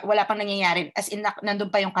wala pang nangyayari. As in, nandun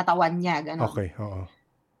pa yung katawan niya, gano'n. Okay, oo.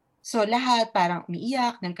 So, lahat parang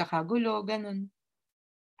umiiyak, nagkakagulo, gano'n.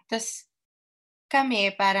 Tapos,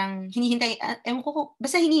 kami parang hinihintay,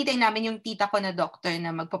 basta hinihintay namin yung tita ko na doctor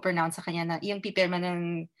na magpo-pronounce sa kanya na yung pipirma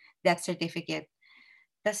ng death certificate.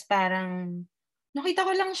 Tapos parang, nakita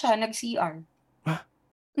ko lang siya, nag-CR. Ha?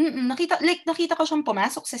 Nakita ko siyang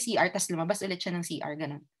pumasok sa CR, tapos lumabas ulit siya ng CR,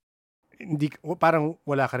 ganun. Parang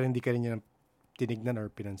wala ka rin, hindi ka rin niya tinignan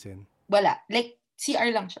or pinansin? Wala.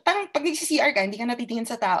 CR lang siya. Parang pag nag-CR ka, hindi ka natitingin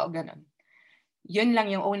sa tao, ganun. Yun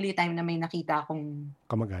lang yung only time na may nakita akong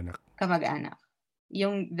kamag-anak.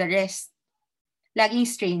 Yung the rest, laging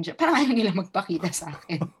stranger. Parang ayaw nila magpakita sa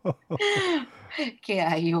akin.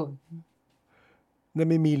 Kaya yun.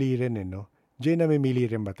 Namimili rin no? Jay, namimili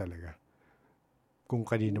rin ba talaga? Kung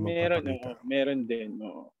kanino magpapakita? Meron din.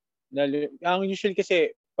 No. Ang usual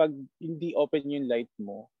kasi, pag hindi open yung light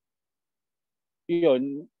mo,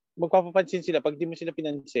 yun, magpapapansin sila. Pag di mo sila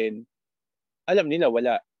pinansin, alam nila,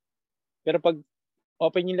 wala. Pero pag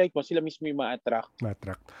open yung light mo, sila mismo yung ma-attract.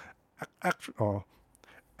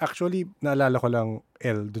 Actually, naalala ko lang,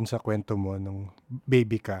 dun sa kwento mo nung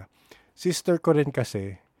baby ka. Sister ko rin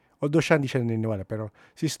kasi, although hindi siya naniniwala, pero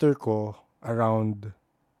sister ko, around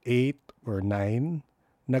 8 or 9,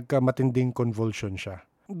 nagkamatinding convulsion siya.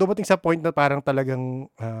 Dumating sa point na parang talagang,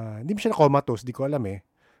 hindi mo siya na-comatose, di ko alam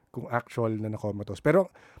kung actual na na-comatose. Pero,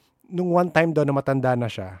 nung one time daw na matanda na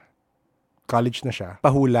siya, college na siya,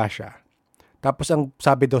 pahula siya. Tapos ang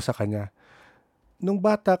sabi daw sa kanya, nung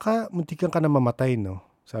bata ka, muntikan ka na mamatay, no?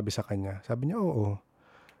 Sabi sa kanya. Sabi niya, oo.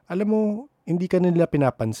 Alam mo, hindi ka nila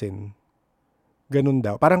pinapansin. Ganun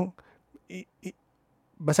daw. Parang,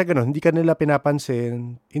 basta ganun, hindi ka nila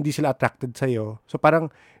pinapansin, hindi sila attracted sa'yo. So parang,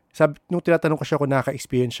 nung tinatanong ko siya kung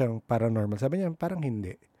nakaka-experience siyang paranormal, sabi niya, parang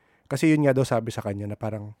hindi. Kasi yun nga daw sabi sa kanya na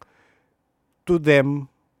parang, to them,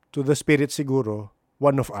 to the spirit siguro,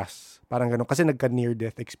 one of us. Parang ganun. Kasi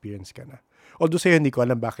nagka-near-death experience ka na. Although sa'yo, hindi ko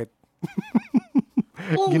alam bakit.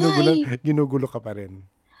 Ginugulo ka pa rin.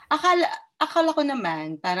 Akala ko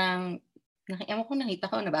naman, parang, ewan ko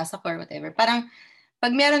nakita ko, nabasa ko or whatever. Parang,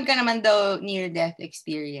 pag meron ka naman daw near-death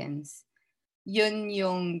experience, yun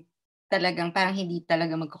yung talagang, parang hindi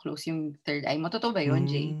talaga magko-close yung third eye mo. Totoo ba yun,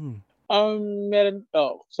 Jay? Meron,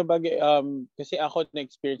 sabagay, kasi ako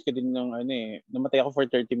na-experience ko din ng namatay ako for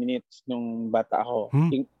 30 minutes nung bata ako.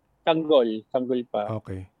 Tanggol pa.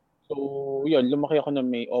 Okay. So, yun, lumaki ako na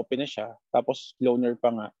may open na siya. Tapos, loner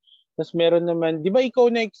pa nga. Tapos, meron naman, di ba ikaw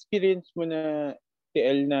na-experience mo na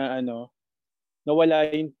TL na nawala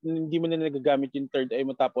hindi mo na nagagamit yung third eye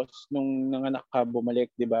mo tapos nung nanganak ka, bumalik,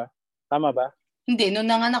 di ba? Tama ba? Hindi, nung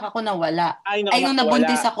nanganak ako nawala. Nung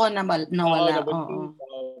nabuntis ako nawala.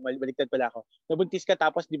 Baliktad pala ako. Nabuntis ka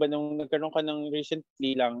tapos, di ba, nung nagkaroon ka ng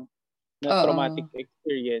recently lang na traumatic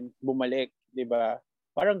experience, bumalik, di ba?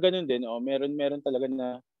 Parang ganun din, meron talaga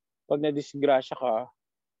na pag na-disgrasya ka,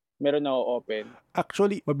 meron na open.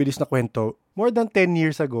 Actually, mabilis na kwento. More than 10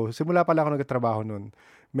 years ago, simula pala ako nagtatrabaho nun,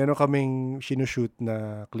 meron kaming sinushoot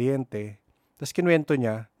na kliyente. Tapos kinuwento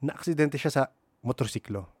niya, na-aksidente siya sa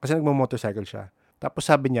motorsiklo. Kasi nagmo-motorcycle siya. Tapos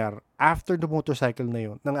sabi niya, after the motorcycle na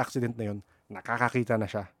yun, ng accident na yun, nakakakita na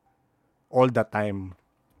siya. All the time.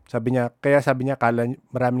 Sabi niya, kala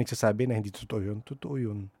marami nagsasabi na hindi totoo yun. Totoo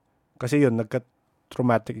yun. Kasi yun,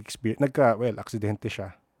 nagka-traumatic experience, aksidente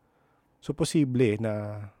siya. So, posible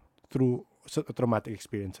na through traumatic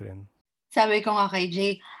experience rin. Sabi ko nga kay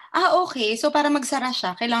Jay, okay. So, para magsara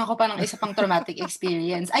siya, kailangan ko pa ng isa pang traumatic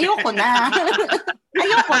experience. Ayoko na.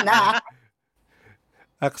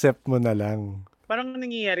 Accept mo na lang. Parang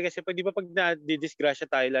nangyayari kasi, di ba pag na-disgrasya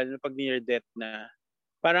tayo, lalo na pag near death na,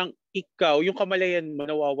 parang ikaw, yung kamalayan mo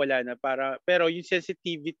nawawala na pero yung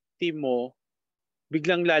sensitivity mo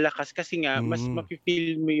biglang lalakas kasi nga mas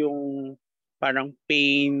mafe-feel mo yung parang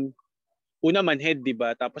pain. Una manhead, 'di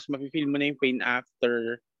ba? Tapos mafe-feel mo na yung pain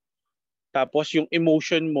after. Tapos yung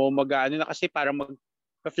emotion mo mag-aano na kasi parang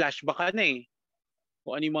mag-flashback ka na eh.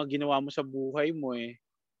 Kung ano yung mga ginawa mo sa buhay mo eh.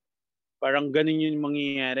 Parang ganun yung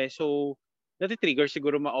mangyayari. So, nati-trigger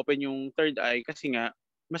siguro ma-open yung third eye kasi nga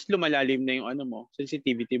mas lumalalim na yung ano mo,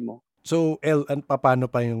 sensitivity mo. So, paano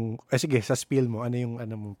pa yung... sige, sa spiel mo, ano yung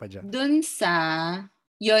ano mo pa dyan? Dun sa...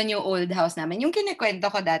 Yon yung old house namin. Yung kinikwento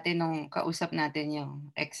ko dati nung kausap natin yung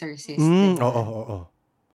exorcist. Diba? Oo.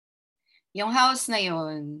 Yung house na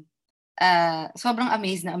yun, sobrang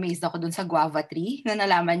amazed ako dun sa guava tree. Na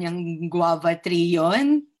nalaman yung guava tree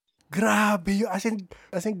yon. Grabe yun. As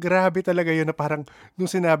in, grabe talaga yun na parang nung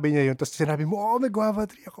sinabi niya yun, tapos sinabi mo, may guava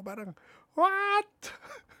tree ako. Parang, what?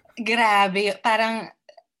 Grabe. Parang,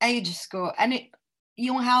 ay Diyos ko. Ano,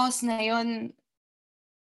 yung house na yun,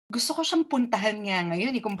 gusto ko siyang puntahan nga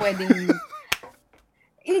ngayon. Kung pwedeng...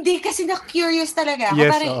 Hindi, kasi na-curious talaga ako.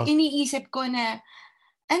 Yes, Parang iniisip ko na,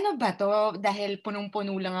 ano ba to? Dahil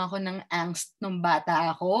punong-puno lang ako ng angst nung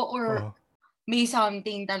bata ako? Or may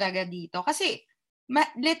something talaga dito? Kasi,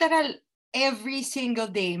 literal, every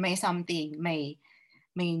single day may something. May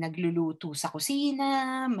nagluluto sa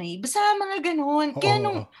kusina, basta mga ganun. Kaya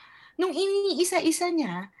nung iniisa-isa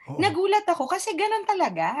niya, nagulat ako kasi ganun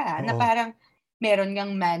talaga. Na parang, meron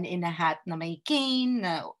ngang man in a hat na may cane,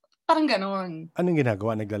 na parang ganun. Anong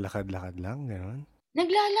ginagawa? Naglalakad-lakad lang? Ganun?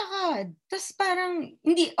 Naglalakad. Tapos parang,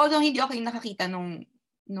 although hindi ako yung nakakita nung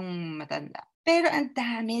matanda. Pero ang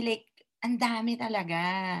dami talaga.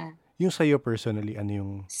 Yung sa'yo personally, ano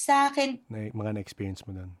yung sa akin, mga na-experience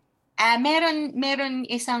mo doon? Meron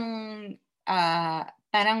isang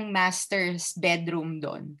parang master's bedroom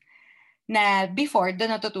doon. Na before,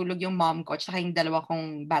 doon natutulog yung mom ko at yung dalawa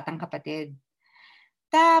kong batang kapatid.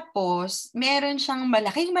 Tapos, meron siyang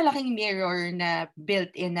malaking mirror na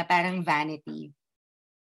built-in na parang vanity.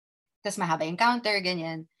 Tapos mahaba yung counter,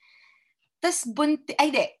 ganyan. Tapos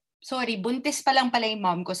buntis pa lang pala yung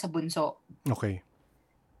mom ko sa bunso. Okay.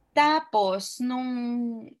 Tapos, nung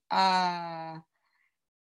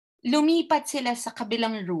lumipat sila sa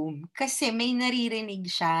kabilang room, kasi may naririnig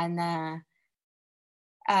siya na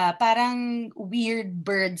parang weird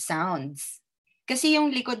bird sounds. Kasi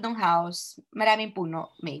yung likod ng house, maraming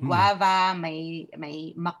puno. May guava, may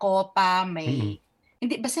makopa,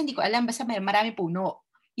 hindi ko alam, basta may maraming puno.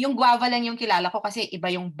 Yung guava lang yung kilala ko kasi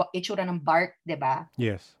iba yung itsura ng bark, 'di ba?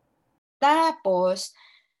 Yes. Tapos,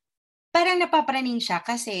 parang napapraning siya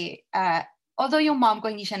kasi, although yung mom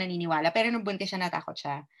ko hindi siya naniniwala, pero nung buntis siya, natakot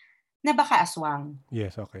siya na baka aswang.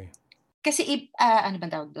 Yes, okay. Kasi, ano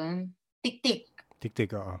bang tawag doon? Tik-tik.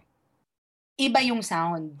 Tik-tik, oo. Iba yung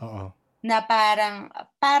sound. Oo. Na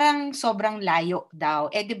parang sobrang layo daw.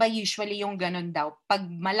 Di ba usually yung ganun daw, pag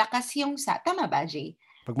malakas yung tama ba, Jay?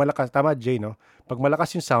 Pag malakas, tama, Jay, no? Pag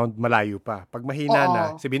malakas yung sound, malayo pa. Pag mahina na,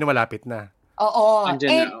 sabihin na malapit na. Oo.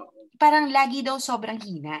 Parang lagi daw sobrang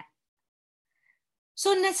hina.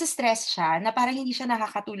 So, nasa-stress siya na parang hindi siya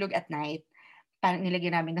nakakatulog at night. Parang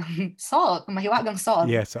nilagyan namin ng salt, mahiwagang salt.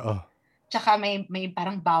 Yes, oo. Tsaka may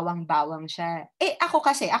parang bawang-bawang siya.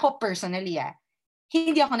 Ako personally,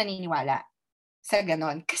 hindi ako naniniwala sa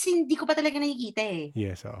ganon. Kasi hindi ko pa talaga nakikita eh.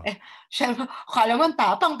 Yes, oo. Syempre, akala mo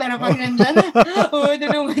tapang, pero pag nandyan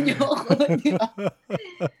tulungan niyo ako, di ba?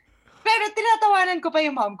 Pero tinatawanan ko pa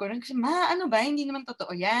yung mom ko. Ma, ano ba? Hindi naman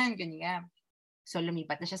totoo yan. Ganyan. So,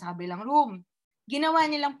 lumipat na siya sa kabilang room. Ginawa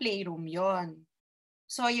nilang playroom yon.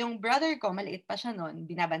 So, yung brother ko, maliit pa siya noon,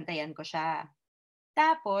 binabantayan ko siya.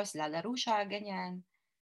 Tapos, lalaro siya, ganyan.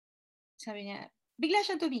 Sabi niya, bigla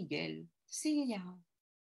siyang tumigil. Sige niya ako.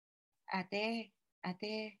 Ate,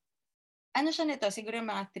 ano siya nito? Siguro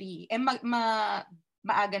mga 3.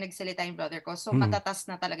 Maaga nagsalita yung brother ko. So, matatas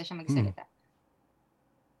na talaga siya magsalita.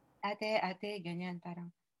 Ate, ganyan.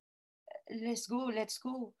 Parang, let's go.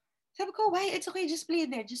 Sabi ko, why? It's okay, just play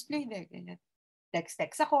there. Ganyan. Text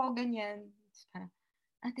ako, ganyan.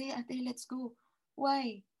 Ate, let's go.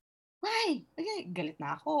 Why? Okay, galit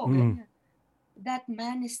na ako. Ganyan. That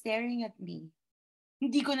man is staring at me.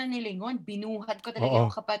 Hindi ko na nilingon. Binuhat ko talaga yung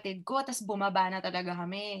kapatid ko, tapos bumaba na talaga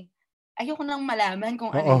kami. Ayoko nang malaman kung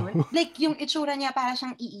ano yun. Like, yung itsura niya para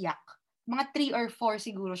siyang iiyak. Mga 3 or 4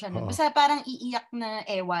 siguro siya nun. Basta parang iiyak na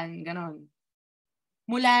ewan, ganon.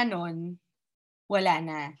 Mula nun, wala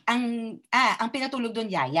na. Ang pinatulog doon,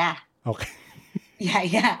 yaya. Okay.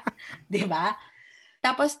 Yaya. Diba?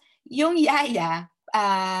 Tapos, yung yaya,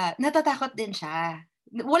 natatakot din siya.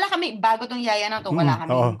 wala kami, bago tong yaya na to, wala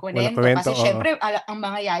kaming kwento. Kasi syempre, ang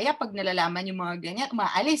mga yaya, pag nalalaman yung mga ganyan,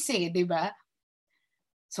 umaalis di ba?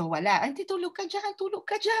 So wala, auntie, tulog ka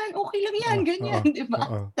dyan, okay lang yan, ganyan, di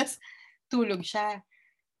ba? Tapos tulog siya.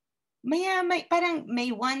 Parang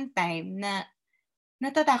may one time na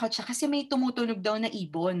natatakot siya kasi may tumutunog daw na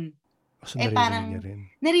ibon. So,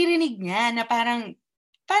 naririnig niya na parang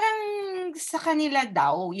sa kanila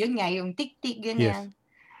daw, yun nga, yung tik-tik, ganyan. Yes.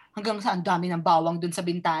 Hanggang sa ang dami ng bawang dun sa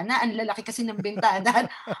bintana. Ang lalaki kasi ng bintana.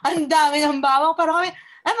 Ang dami ng bawang. Parang kami,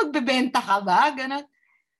 magbebenta ka ba? Ganon.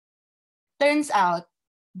 Turns out,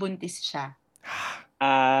 buntis siya.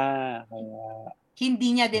 Hindi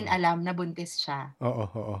niya din alam na buntis siya.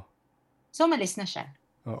 Oo. So, malis na siya.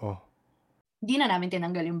 Oo. Hindi na namin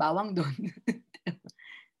tinanggal yung bawang dun.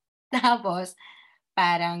 Tapos,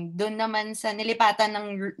 parang dun naman sa nilipatan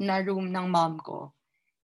na room ng mom ko.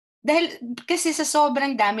 Dahil kasi sa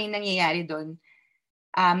sobrang daming nangyayari doon,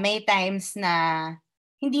 may times na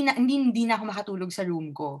hindi na ako makatulog sa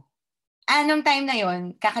room ko. Anong time na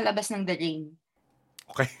yon, kakalabas ng The Rain.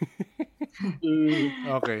 Okay.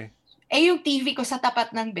 Okay. Yung TV ko sa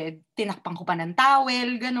tapat ng bed, tinakpan ko pa ng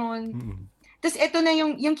towel, ganun. Mm-hmm. Tapos ito na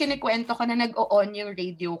yung kinikwento ko na nag-o-on yung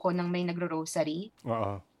radio ko nang may nagro-rosary.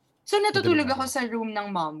 Oo. So natutulog ako sa room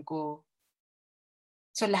ng mom ko.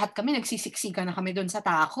 So lahat kami nagsisiksikan na kami doon sa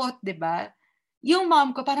takot, 'di ba? Yung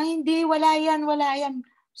mom ko parang hindi, wala yan.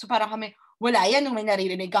 So parang kami, wala yan, nung may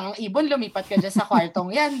naririnig kang ibon, lumipat ka dyan sa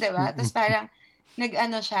kwartong yan, 'di ba? Tapos parang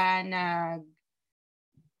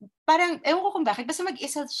parang ewan ko kung bakit, basta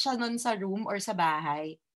mag-isa siya noon sa room or sa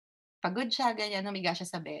bahay. Pagod siya, ganyan, humiga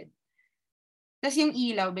siya sa bed. Tapos yung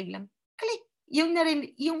ilaw biglang click. Yung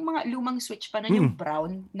mga lumang switch pa nun, yung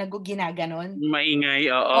brown, ginaganon.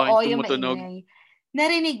 Maingay, oo, yung tumutunog. Maingay.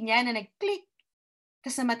 Narinig niya na nag-click.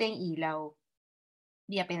 Tapos namatay yung ilaw.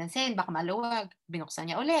 Di niya pinansin, baka maluwag. Binuksan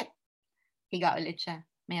niya ulit. Higa ulit siya.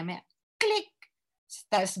 Maya-maya, click!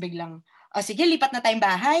 Tapos biglang, sige, lipat na tayong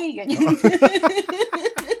bahay. Ganyan.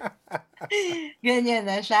 Ganyan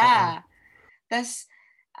na siya. Tapos,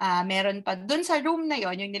 meron pa, dun sa room na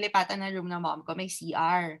yon, yung nilipatan na room ng mom ko, may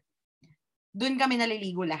CR. Dun kami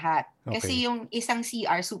naliligo lahat. Okay. Kasi yung isang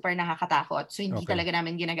CR super nakakatakot. So, hindi talaga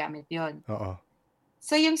namin ginagamit yon. Oo.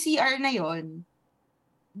 So, yung CR na yon,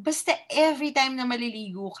 basta every time na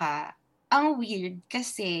maliligo ka, ang weird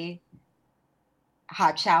kasi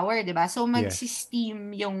hot shower, di ba? So,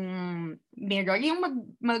 mag-steam yung mirror. Yung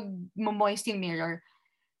mag-moist yung mirror.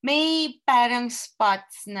 May parang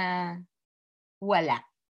spots na wala.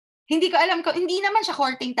 Hindi ko alam ko, hindi naman siya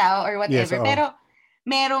courting tao or whatever, pero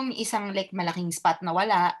merong isang malaking spot na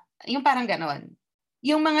wala. Yung parang ganon.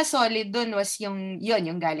 Yung mga solid dun was yung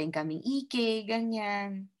galing kaming Ike,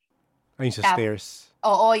 ganyan. Ayun sa stairs.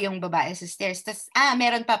 Oo, yung babae sa stairs. Tapos,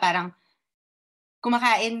 meron pa parang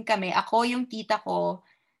kumakain kami. Ako, yung tita ko,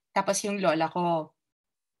 tapos yung lola ko.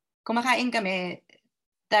 Kumakain kami.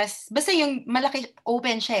 Tapos, basta yung malaki,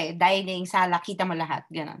 open siya dining, sala, kita mo lahat,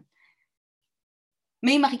 ganon.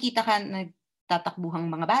 May makikita ka nagtatakbuhang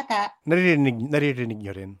mga bata. Naririnig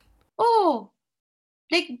nyo rin? Oo.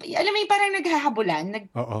 Like, alam mo yung parang naghahabulan,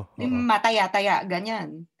 mataya-taya,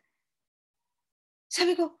 ganyan.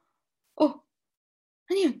 Sabi ko,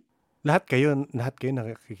 ano yun? Lahat kayo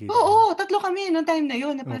nakikita? Oo, 3 kami noong time na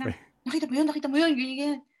yun. Na parang, nakita mo yun,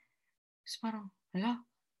 ganyan. Tapos parang,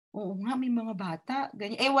 oo nga, may mga bata,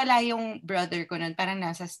 ganyan. Wala yung brother ko nun, parang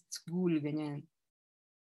nasa school, ganyan.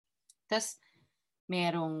 Tapos,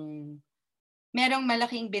 merong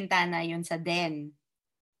malaking bintana yun sa den.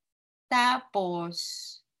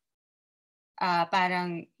 Tapos,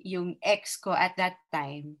 parang yung ex ko at that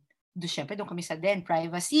time, syempre doon kami sa den,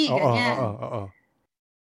 privacy, ganyan. Oo.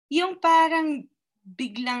 Yung parang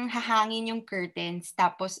biglang hahangin yung curtains,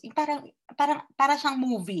 tapos parang siyang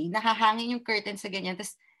movie, nahahangin yung curtains sa ganyan,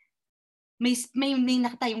 tapos may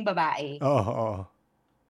nakita yung babae. Oo.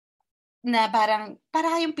 Na parang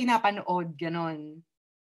yung pinapanood, ganon.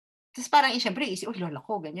 Tapos parang syempre isip, lola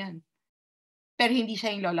ko, ganyan. Pero hindi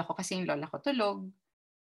siya yung lola ko kasi yung lola ko tulog.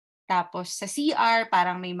 Tapos sa CR,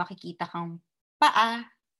 parang may makikita kang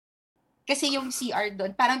paa. Kasi yung CR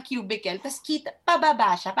doon, parang cubicle. Tapos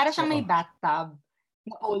pababa siya. Parang siyang may bathtub.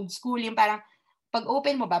 Old school. Yung parang, pag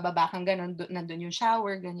open mo, bababa kang gano'n. Nandun yung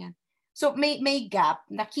shower, ganyan. So, may gap.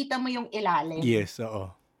 Nakita mo yung ilalim. Yes, oo.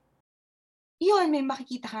 Yun, may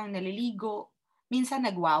makikita kang naliligo. Minsan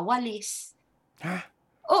nagwawalis. Ha?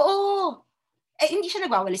 Oo. Hindi siya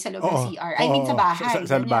nagwawalis sa loob ng CR. I mean, sa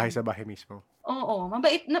bahay. Sa bahay mismo. Oo.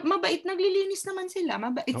 Mabait. Naglilinis naman sila.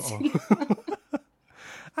 Mabait sila.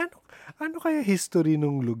 Ano kaya history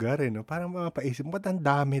nung lugar, no? Parang mga paisip, ba't ang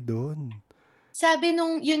dami doon? Sabi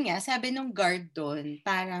nung guard doon,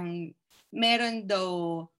 parang meron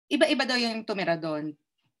daw, iba-iba daw yung tumira doon.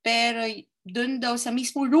 Pero doon daw sa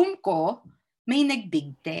mismo room ko, may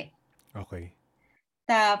nagbigti. Okay.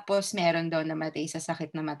 Tapos meron daw namatay sa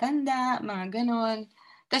sakit na matanda, mga ganon.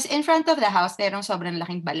 Tapos in front of the house, merong sobrang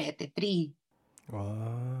laking balete tree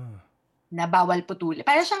na bawal putulin.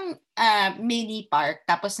 Para siyang mini park,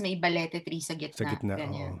 tapos may balete tree sa gitna. Sa gitna,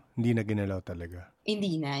 ganyan. Hindi na ginalaw talaga.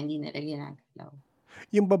 Hindi na ginagalaw.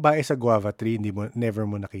 Yung babae sa guava tree, never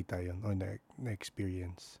mo nakita yon o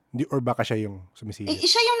na-experience? Hindi, or baka siya yung sumisilip?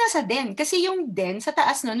 Siya yung nasa den. Kasi yung den, sa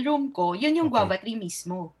taas nun, room ko, yun yung guava tree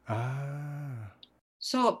mismo.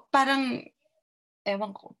 So, parang,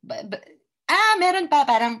 ewan ko. Meron pa,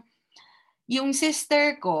 parang, yung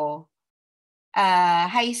sister ko,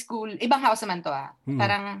 high school, ibang house naman to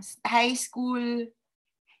Parang high school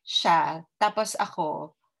siya, tapos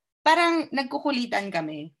ako, parang nagkukulitan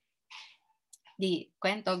kami. Di,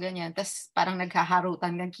 kwento, ganyan. Tapos parang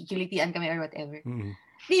naghaharutan, kikilitian kami or whatever.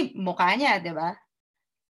 Di, mukha niya, di ba?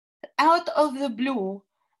 Out of the blue,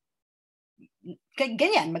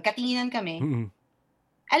 ganyan, magkatinginan kami.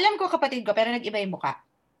 Alam ko kapatid ko, pero nag-iba yung mukha.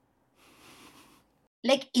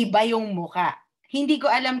 Like, iba yung mukha. Hindi ko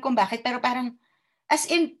alam kung bakit, pero parang, as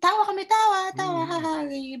in, tawa, haha.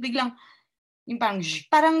 Biglang, yung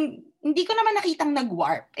parang, hindi ko naman nakitang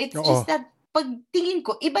nag-warp. It's just that, pag tingin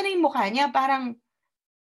ko, iba na yung mukha niya, parang,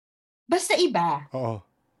 basta iba.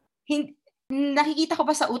 Nakikita ko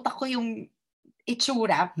pa sa utak ko yung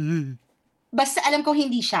itsura. Basta alam kong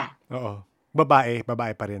hindi siya. Babae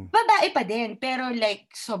pa rin. Babae pa din, pero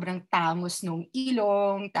like, sobrang tangos nung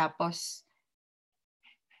ilong, tapos,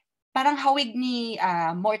 parang hawig ni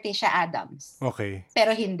Morticia Adams. Okay.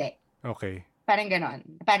 Pero hindi. Okay. Parang ganon.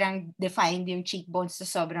 Parang defined yung cheekbones sa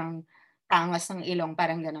sobrang tangos ng ilong.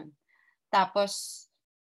 Parang ganon. Tapos,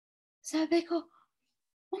 sabi ko,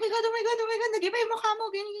 oh my God, nag-iba yung mukha mo,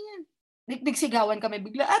 ganyan. Nagsigawan kami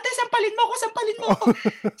bigla, ate, sampalin mo ako.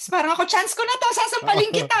 Parang ako, chance ko na to,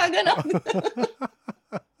 sasampalin kita, ganon.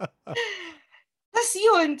 Tapos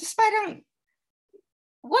yun, tapos parang,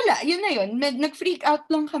 wala, yun na yun. Nag-freak out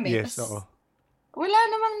lang kami. Yes, wala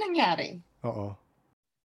namang nangyari.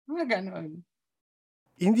 Mga ganon.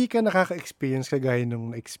 Hindi ka nakaka-experience kagaya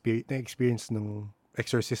nung na-experience nung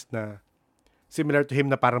exorcist na similar to him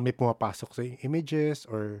na parang may pumapasok sa images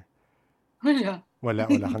or... Wala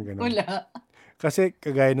kang ganon. Wala. Kasi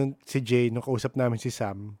kagaya nung si Jay, nung kausap namin si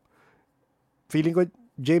Sam, feeling ko,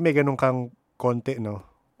 Jay, may ganun kang konti, no?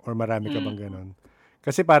 Or marami ka bang ganon?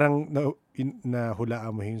 Kasi parang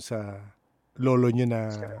nahulaan mo yun sa lolo nyo na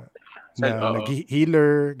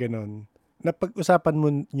nag-healer, ganon. Napag-usapan mo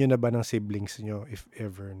nyo na ba ng siblings nyo, if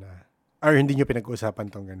ever na? Or hindi nyo pinag-usapan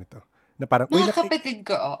tong ganito? Na parang, mga kapatid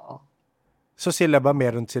ko, oo. So sila ba,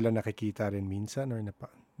 meron sila nakikita rin minsan? Or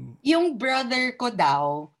yung brother ko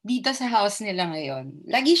daw, dito sa house nila ngayon,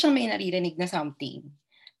 lagi siyang may naririnig na something.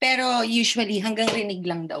 Pero usually, hanggang rinig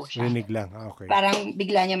lang daw siya. Rinig lang, okay. Parang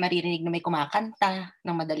bigla niya maririnig na may kumakanta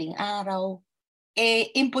ng madaling araw.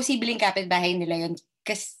 Imposibleng kapitbahay nila yun.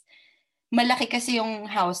 Kasi malaki kasi yung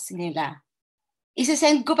house nila.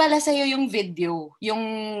 Isasend ko pala sa'yo yung video. Yung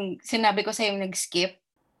sinabi ko sa'yo yung nag-skip.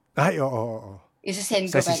 Ay, oo. Isasend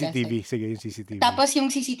ko sa pala CCTV. sa'yo. Sige, yung CCTV. Tapos yung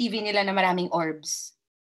CCTV nila na maraming orbs.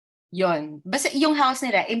 Yon. Basta yung house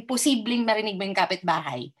nila, imposibleng marinig mo yung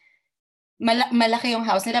kapitbahay. Malaki yung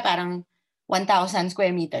house nila, parang 1,000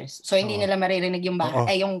 square meters. So, hindi nila maririnig yung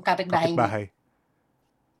yung kapitbahay.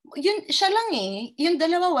 Yun, siya lang Yung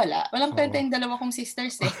dalawa wala. Walang kwenta yung dalawa kong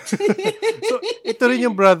sisters So, ito rin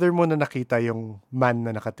yung brother mo na nakita yung man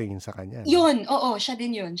na nakatingin sa kanya. No? Yun, oo. Siya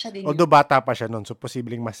din yun. Although bata pa siya nun, so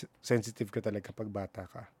posibleng mas sensitive ka talaga kapag bata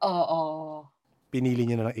ka. Oo. Pinili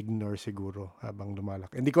niya na lang ignore siguro habang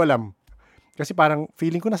lumalaki. Hindi ko alam. Kasi parang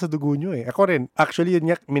feeling ko nasa dugo nyo Ako rin. Actually,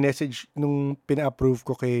 yun nga, minessage nung pina-approve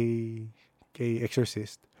ko kay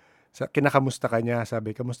Exorcist. Kinakamusta ka niya.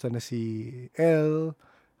 Sabi, kamusta na si Elle?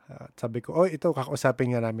 Sabi ko, ito,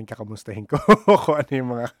 kakausapin nga namin, kakamustahin ko kung ano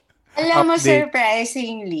yung mga alam mo, update.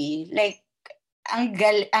 Surprisingly, like, ang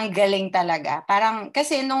galing talaga. Parang,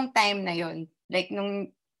 kasi nung time na yun, like,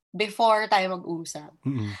 nung before tayo mag-usap,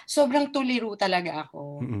 sobrang tuliro talaga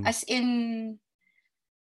ako. As in,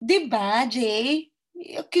 di ba, Jay?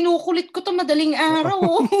 Kinukulit ko to madaling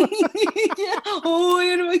araw.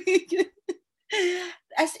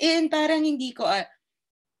 As in, parang hindi ko,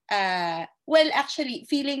 well, actually,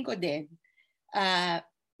 feeling ko din,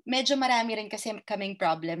 medyo marami rin kasi kaming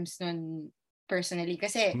problems nun personally.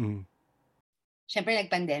 Kasi, syempre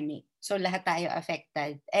nag-pandemic. So, lahat tayo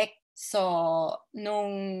affected. So, nung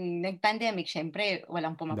nag-pandemic, syempre,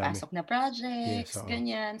 walang pumapasok na projects,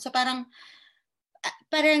 ganyan. So, parang,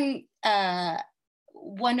 parang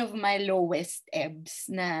one of my lowest ebbs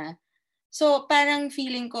na, so parang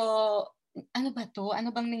feeling ko, ano ba to?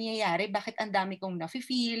 Ano bang nangyayari? Bakit ang dami kong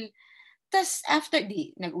nafe-feel? Tapos after,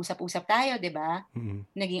 nag-usap-usap tayo, di ba?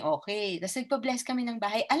 Naging okay. Tapos nagpa-bless kami ng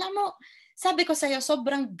bahay. Alam mo, sabi ko sa'yo,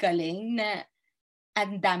 sobrang galing na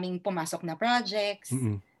ang daming pumasok na projects.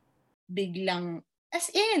 Biglang, as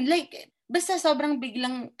in, like, basta sobrang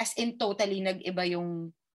biglang, as in, totally nag-iba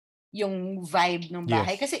yung vibe ng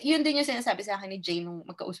bahay. Yes. Kasi yun din yung sinasabi sa akin ni Jay nung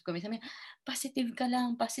magkausap kami. Sabi niya, positive ka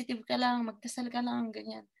lang, magdasal ka lang,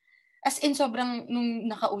 ganyan. As in, sobrang, nung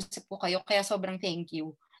nakausap ko kayo, kaya sobrang thank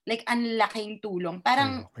you. Like, ang laking tulong.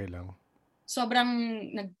 Parang, okay lang. Sobrang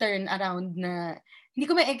nag-turn around na, hindi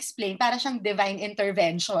ko ma-explain, para siyang divine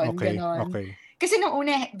intervention. Okay, ganon. Okay. Kasi nung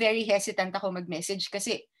una, very hesitant ako mag-message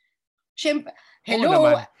kasi, syempre,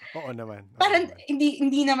 hello. Oo naman. Parang,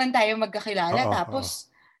 hindi naman tayo magkakilala. Tapos,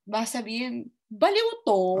 baka sabihin, baliw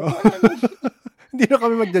to. Hindi na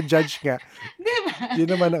kami magja-judge nga. Diba? Yun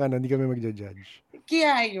naman ang hindi kami magja-judge.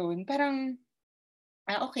 Kaya yun, parang,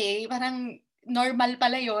 okay, parang normal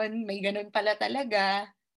pala yun, may ganun pala talaga.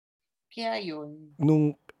 Kaya yun.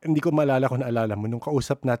 Nung, hindi ko maalala kung naalala mo, nung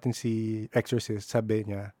kausap natin si Exorcist, sabi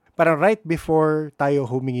niya, parang right before tayo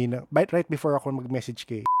humingi na, right before ako mag-message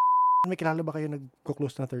kay may kilala ba kayo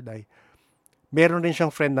nag-close na third eye? Meron rin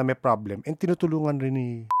siyang friend na may problem and tinutulungan rin ni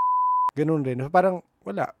ganun rin. Parang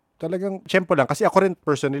wala. Talagang, tiyempo lang. Kasi ako rin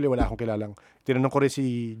personally, wala akong kilalang. Tinanong ko rin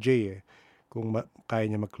si Jay kung kaya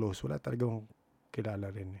niya mag-close. Wala talagang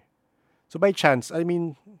kilala rin So by chance, I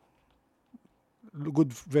mean,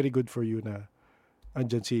 very good for you na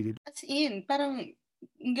andyan si... As in, parang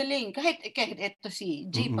galing. Kahit eto si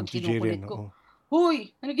Jay, pag si kinukulit ko.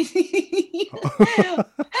 Hoy! Ano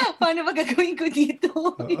paano ba gagawin ko dito?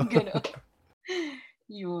 Gano'n.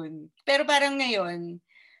 Yun. Pero parang ngayon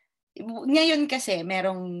kasi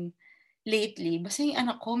merong lately, basta yung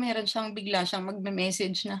anak ko, meron bigla siyang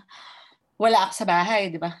magme-message na wala ako sa bahay,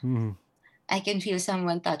 di ba? I can feel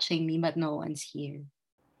someone touching me but no one's here.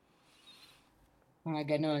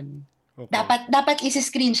 Mga ganon. Okay. Dapat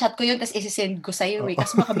isi-screenshot ko yun tapos isi-send ko sa'yo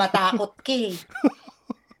kasi baka matakot ka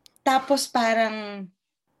Tapos parang...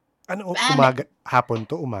 Ano, umaga? Hapon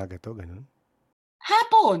to? Umaga to? Ganun?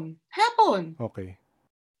 Hapon. Okay.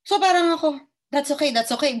 So parang ako, that's okay.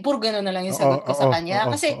 Puro gano'n na lang yung sagot ko sa kanya.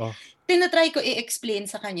 Kasi tinatry ko i-explain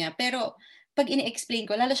sa kanya. Pero pag ini-explain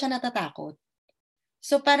ko, lalo siya natatakot.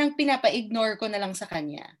 So parang pinapa-ignore ko na lang sa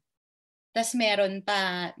kanya. Tapos meron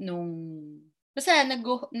pa nung... Basta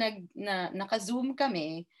naka-Zoom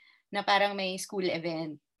kami na parang may school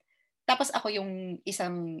event. Tapos ako yung isa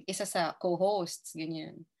sa co-hosts,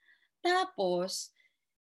 ganyan. Tapos,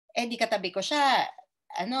 di katabi ko siya,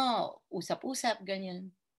 usap-usap, ganyan.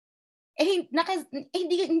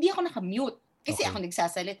 Hindi ako naka-mute. Kasi ako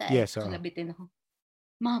nagsasalita. Yes, kalabitin ako.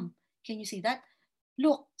 Mom, can you see that?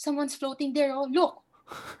 Look, someone's floating there. Oh, look.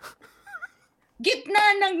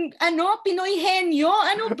 Gitna ng, Pinoy henyo.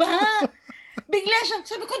 Ano ba? Bigla siya,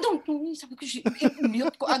 sabi ko,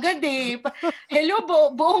 mute ko agad Hello,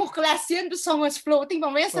 buong class yan, someone's floating,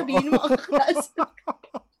 mamaya sabihin mo ang class.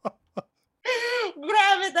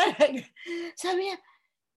 Grabe talaga. Sabi niya,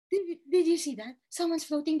 did you see that? Someone's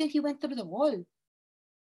floating, then he went through the wall.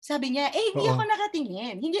 Sabi niya, hindi ako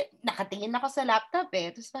nakatingin. Nakatingin ako sa laptop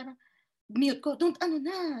Tapos parang, mute ko,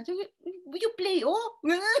 will you play,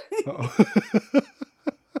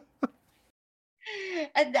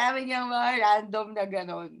 Ang dami niyang mga random na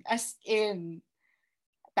gano'n. As in.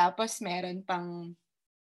 Tapos meron pang...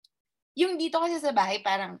 Yung dito kasi sa bahay,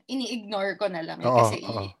 parang ini-ignore ko na lang. Kasi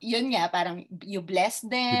yun nga, parang you bless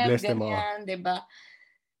them, ganyan, diba?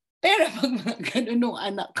 Pero pag mga gano'n nung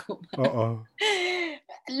anak ko,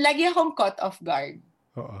 lagi akong caught off guard.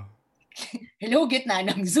 Hello, gitna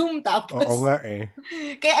ng Zoom. Tapos, oo nga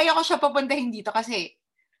Kaya ayoko siya papuntahin dito kasi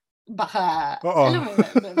baka, alam mo,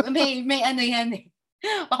 may yan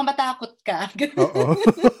Baka matakot ka. Oo.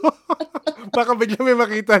 Baka bigla may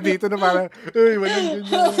makita dito na parang, walang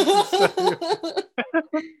ganyan.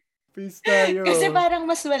 Peace tayo. Kasi parang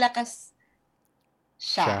mas malakas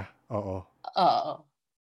siya. Oo.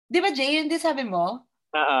 Di ba, Jay? Yun din sabi mo?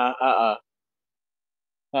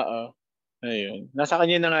 Ayun. Nasa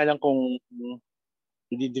kanya na nga lang kung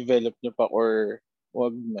i-develop niyo pa or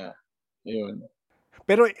wag na. Ayun.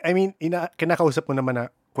 Pero, I mean, kinakausap mo naman na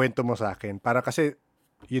kwento mo sa akin. Para kasi,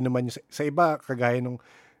 yun naman yung, sa iba, kagaya nung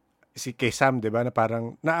si kay Sam, di ba, na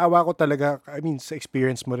parang, naawa ko talaga, I mean, sa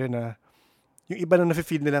experience mo rin na, yung iba na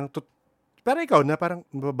nafe-feel nilang, pero ikaw na parang,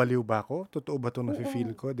 nababaliw ba ako? Totoo ba itong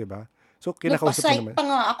nafe-feel ko, di ba? So, kinakausap mo naman. Pa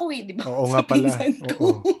nga ako di ba? Oo nga pala.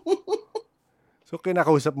 Oo. So,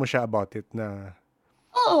 kinakausap mo siya about it na,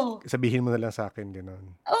 Oo. Sabihin mo na lang sa akin, gano'n.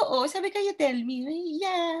 Oo, sabi ko, you tell me.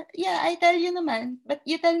 Yeah, I tell you naman. But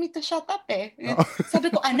you tell me to shut up eh.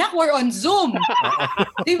 Sabi ko, anak, we're on Zoom.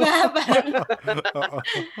 Diba?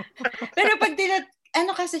 Pero pag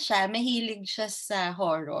kasi siya, mahilig siya sa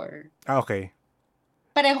horror. Okay.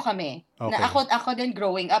 Pareho kami. Okay. Na ako din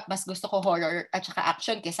growing up, mas gusto ko horror at saka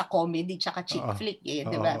action kaysa comedy at chick flick eh.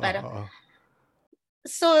 Diba? Parang,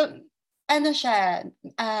 so, siya,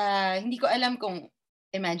 hindi ko alam kung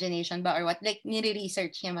imagination ba or what. Like,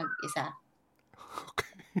 nire-research niya mag-isa.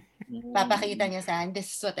 Okay. Papakita niya sa akin,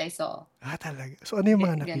 this is what I saw. Talaga? So, ano yung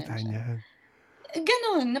mga nakita niya?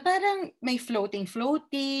 Ganon, na parang may floating,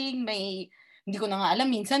 may, hindi ko na nga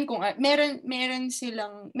alam, minsan kung,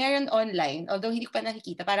 meron online, although hindi ko pa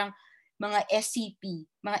nakikita, parang mga SCP,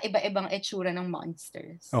 mga iba-ibang etsura ng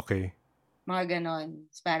monsters. Okay. Mga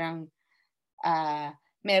ganon. Parang,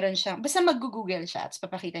 meron siyang, basta mag-google siya, at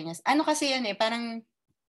papakita niya. Ano kasi yan eh, parang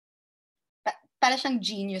siyang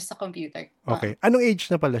genius sa computer. Okay. Anong age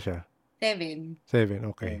na pala siya? 7,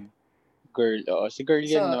 okay. Girl, si girl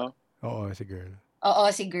yan, no? Oo, si girl. Oo,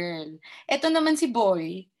 si girl. Ito naman si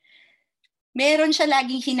boy, meron siya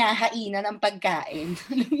laging hinahainan ng pagkain.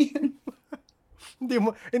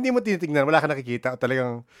 Hindi mo tinitingnan, wala ka nakikita, o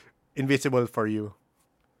talagang invisible for you?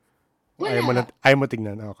 Wala. Ayaw mo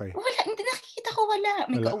tingnan, okay. Wala, hindi nakikita ko, wala.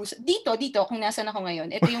 May kausap. Dito, kung nasan ako ngayon,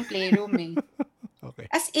 ito yung playroom eh. Okay.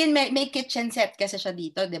 As in, may kitchen set kasi siya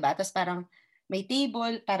dito, diba? Tapos parang may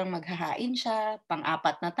table, parang maghahain siya,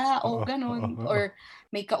 pang-4 na tao, ganun. Or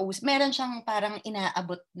may kausap. Meron siyang parang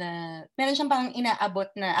inaabot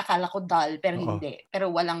na akala ko doll, pero hindi.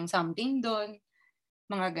 Pero walang something doon.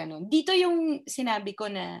 Mga ganun. Dito yung sinabi ko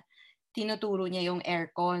na tinuturo niya yung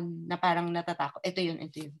aircon na parang natatakot. Ito yun.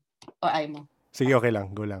 O ay mo. Sige, okay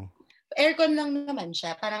lang. Go lang. Aircon lang naman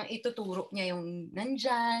siya. Parang ituturo niya yung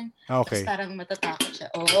nandyan. Okay. Tapos parang matatakot siya.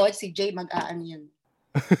 Oo, si Jay mag-aano yun.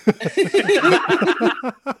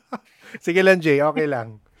 Sige lang, Jay. Okay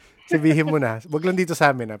lang. Sabihin mo na. Wag lang dito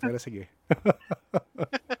sa amin, pero sige.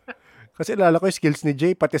 Kasi alala ko yung skills ni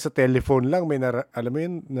Jay, pati sa telephone lang, may alam mo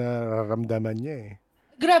yun, nararamdaman niya eh.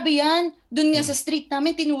 Grabe yan. Doon nga sa street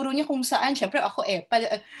namin, tinuro niya kung saan. Siyempre ako ay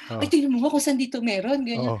tingnan mo kung saan dito meron.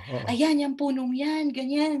 Ganyan. Ayan, yung punong yan.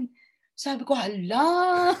 Ganyan. Sabi ko,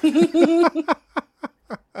 hala.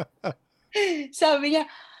 Sabi niya,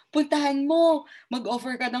 puntahan mo.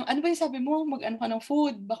 Mag-offer ka ng, ano ba yung sabi mo? Mag-ano ka ng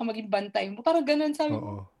food. Baka maging bantay mo. Parang ganun sabi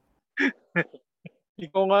mo.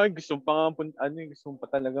 Ikaw nga, gusto pa nga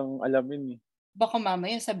talagang alamin eh. Baka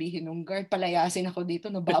mamaya sabihin ng guard, palayasin ako dito,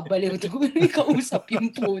 nababaliw ito. Kausap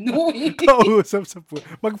yung puno eh. Kausap sa puno.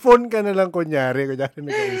 Mag-phone ka na lang kunyari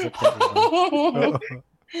nag-kausap ka.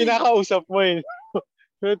 Kinakausap mo eh.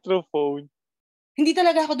 Through phone. Hindi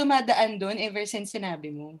talaga ako dumadaan doon ever since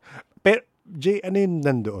sinabi mo. Pero, Jay, ano yung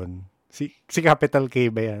nandoon? Si Capital K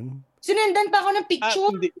ba yan? Sinendan pa ako ng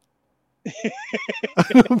picture. Hindi.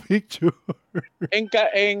 Picture?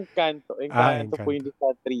 Encanto po yung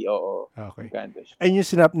sa 3, oo. Okay. Encanto siya. Ay, yung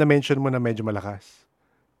na-mention mo na medyo malakas.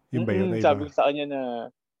 Yung ba yun? Sabi ko sa kanya na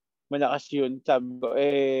malakas yun. Sabi ko,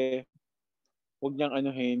 huwag niyang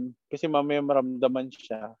anuhin. Kasi mamaya maramdaman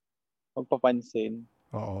siya. Magpapansin.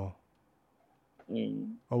 Oo.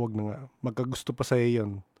 Wag na nga. Magkagusto pa sa'yo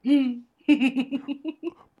yun.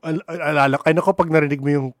 Alala ko pag narinig mo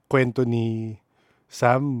yung kwento ni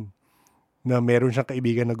Sam na meron siyang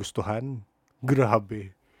kaibigan na gustuhan.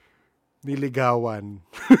 Grabe. Niligawan.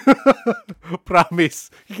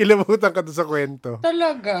 Promise. Kikilabutan ka doon sa kwento.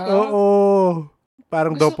 Talaga? Oo.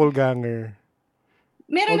 Parang doppelganger.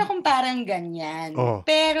 Meron akong parang ganyan.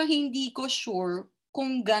 Pero hindi ko sure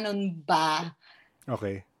kung ganun ba.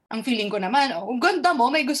 Okay. Ang feeling ko naman, ganda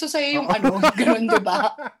mo, may gusto sa'yo yung ganun,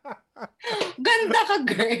 diba? Ganda ka,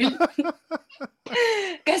 girl.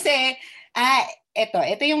 Kasi,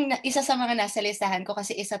 ito yung isa sa mga nasa listahan ko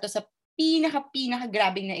kasi isa to sa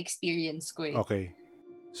pinaka-grabing na experience ko eh. Okay.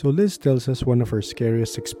 So Liz tells us one of her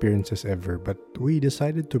scariest experiences ever, but we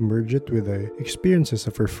decided to merge it with the experiences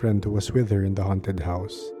of her friend who was with her in the haunted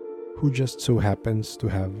house, who just so happens to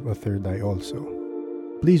have a third eye also.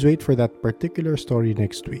 Please wait for that particular story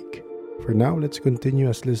next week. For now, let's continue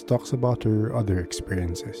as Liz talks about her other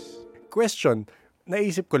experiences. Question,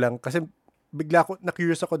 naisip ko lang kasi bigla ko,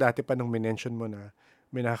 na-curious ako dati pa nung minention mo na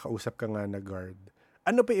may nakakausap ka nga na guard.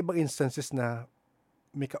 Ano pa ibang instances na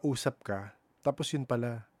may kausap ka, tapos yun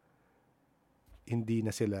pala, hindi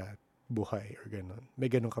na sila buhay or gano'n?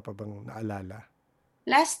 May gano'n ka pa bang naalala?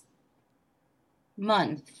 Last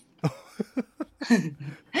month.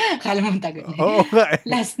 Kala mo tagal. Oo nga eh.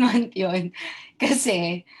 Last month yun.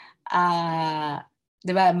 Kasi,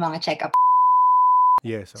 di ba, mga check-up.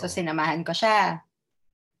 Yes. So, sinamahan ko siya.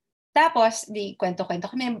 Tapos, di kwento-kwento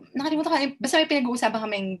kami. Nakalimutan ko, basta may pinag-uusapan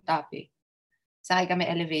kaming topic. Sakay kami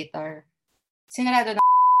elevator. Sinarado na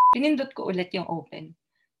pinindot ko ulit yung open.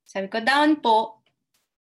 Sabi ko, down po.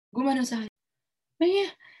 Gumano sa akin.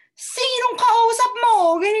 Sinong kausap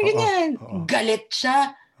mo? Ganyan. Galit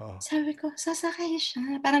siya. Sabi ko, sasakay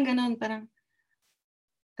siya. Parang ganon, parang.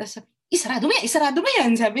 Tapos, isarado mo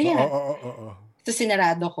yan, sabi niya. Tapos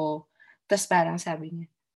sinarado ko. Tapos parang sabi niya,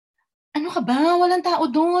 ano ka ba? Walang tao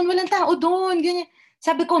doon. Ganyan.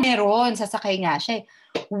 Sabi ko, meron. Sasakay nga siya.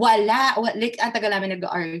 Wala. Like, ang tagal namin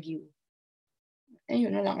nag-argue.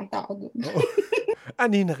 Ayun na lang ang tao doon.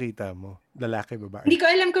 Ano yung nakita mo? Lalaki, babae? Hindi ko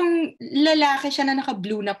alam kung lalaki siya na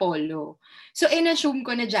naka-blue na polo. So, in-assume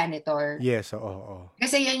ko na janitor. Yes, oo.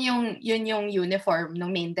 Kasi yun yung uniform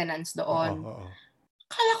ng maintenance doon.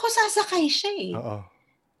 Kala ko sasakay siya eh.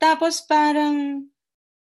 Tapos parang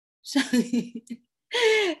sabi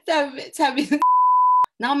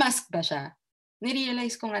naka-mask ba siya?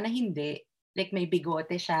 Nirealize ko nga na hindi. Like may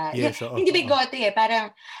bigote siya. Yes, hindi bigote eh.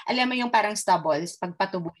 Parang, alam mo yung parang stubbles, pag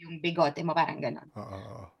patubo yung bigote mo, parang ganon.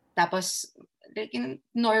 Tapos, like,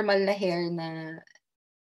 normal na hair na,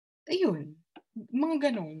 ayun,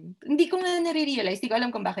 mga ganon. Hindi ko nga nare-realize. Hindi ko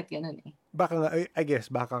alam kung bakit ganon eh. Baka nga, I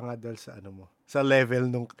guess, baka nga dahil sa ano mo, sa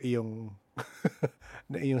level nung iyong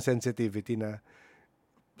sensitivity na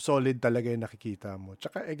solid talaga yung nakikita mo.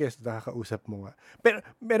 Tsaka, I guess, nakakausap mo nga. Pero,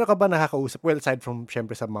 meron ka ba nakakausap? Well, aside from,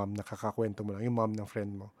 syempre, sa mom, nakakakwento mo lang, yung mom ng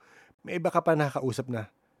friend mo. May iba ka pa nakakausap na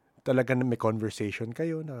talaga na may conversation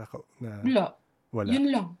kayo? Wala. Yun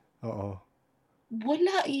lang. Oo.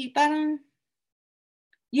 Wala eh. Parang,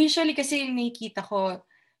 usually kasi yung nakikita ko,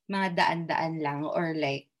 mga daan-daan lang or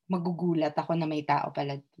like, magugulat ako na may tao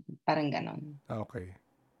pala. Parang ganon. Okay.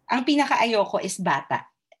 Ang pinaka-ayoko is bata.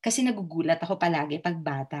 Kasi nagugulat ako palagi pag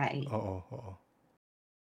bata eh. Oo.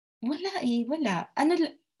 Wala eh, wala.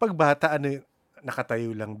 Pag bata, nakatayo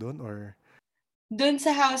lang doon or? Doon sa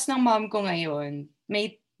house ng mom ko ngayon,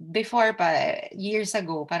 before pa, years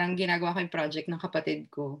ago, parang ginagawa ko yung project ng kapatid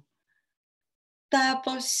ko.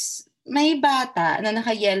 Tapos, may bata na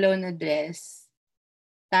naka-yellow na dress.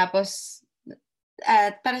 Tapos,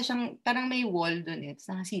 parang may wall doon eh.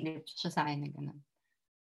 Tapos nakasilip siya sa akin na gano'n.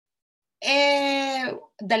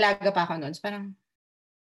 Dalaga pa ako noon. So parang,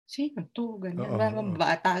 sino to? Ganyan.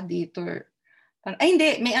 Bata dito. Parang,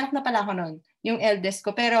 hindi. May anak na pala ako noon. Yung eldest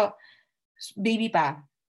ko. Pero, baby pa.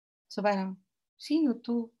 So parang, sino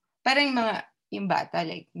to? Parang yung bata,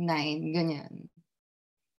 like 9, ganyan.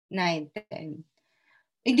 9, 10.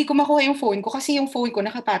 Hindi ko makuha yung phone ko kasi yung phone ko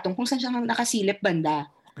nakapatong kung saan siya nakasilip banda.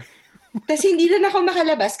 Kasi hindi na ako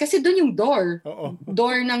makalabas kasi doon yung door.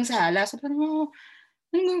 Door ng sala. So parang,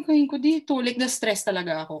 ano gagawin ko dito? Like, na-stress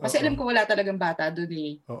talaga ako. Kasi alam ko wala talagang bata doon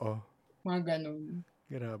eh. Mga ganun.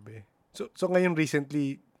 Grabe. So ngayon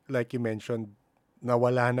recently, like you mentioned,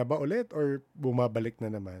 nawala na ba ulit or bumabalik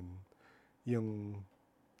na naman yung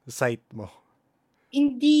site mo?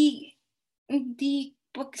 Hindi,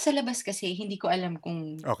 pag sa labas kasi, hindi ko alam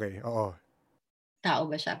kung tao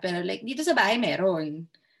ba siya. Pero like, dito sa bahay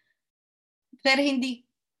meron. Pero hindi,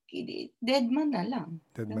 dead man na lang.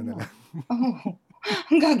 Dead man na lang.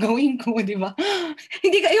 Ang gagawin ko, di ba?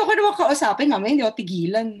 Ayoko naman kausapin namin, hindi ako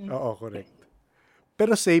tigilan. Oo, correct.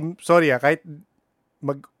 Pero same, sorry kahit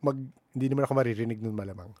hindi naman ako maririnig nun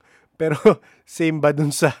malamang. Pero same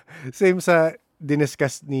sa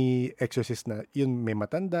diniscuss ni Exorcist na yun may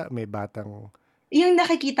matanda, may batang. Yung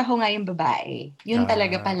nakikita ko nga yung babae, yun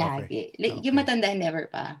talaga palagi. Okay. Like, yung matanda never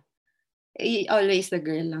pa. Always the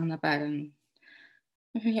girl lang na parang,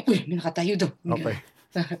 may nakatayo doon. Okay.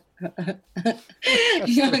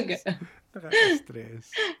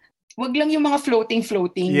 Nakaka-stress. Wag lang yung mga floating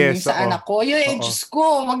sa anak ko. Diyos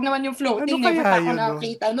ko, wag naman yung floating. Ano kaya yun,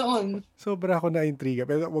 nakakita noon. Sobra ako na-intriga.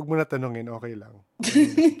 Pero wag mo na tanungin, okay lang.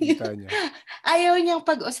 Nakikita niya. Ayaw niyang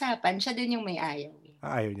pag-usapan. Siya din yung may ayaw.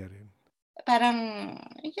 Ayaw niya rin. Parang,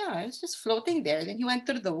 it's just floating there. Then he went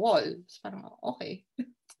through the wall. Parang, okay.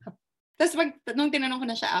 Tapos nung tinanong ko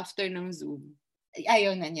na siya after ng Zoom,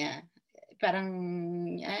 ayaw na niya. Parang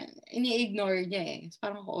ini-ignore niya eh.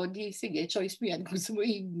 Parang sige, choice mo yan. Gusto mo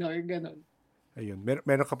i-ignore, gano'n. Ayun.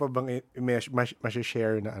 Meron ka pa bang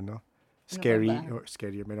share na scary or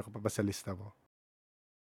scary? Meron ka pa ba sa lista mo?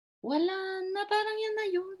 Wala na. Parang yan na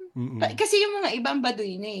yun. Kasi yung mga ibang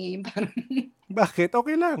baduy na eh. Parang bakit?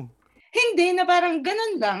 Okay lang. Hindi, na parang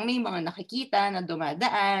ganun lang. May mga nakikita na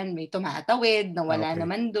dumadaan, may tumatawid na wala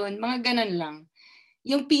naman doon. Mga ganun lang.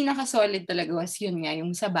 Yung pinaka-solid talaga was yun nga,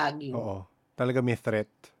 yung sa Baguio. Oo. Talaga may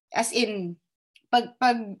threat. As in,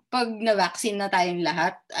 pag na-vaccine na tayong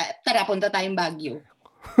lahat, tara, punta tayong Baguio.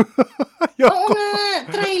 Oo nga,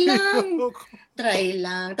 try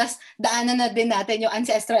lang. Tapos daanan na din natin yung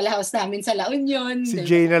ancestral house namin sa La Union. Si diba?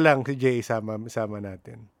 Jay na lang, si Jay sama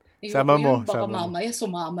natin. Sama mo, baka sama mo. mamaya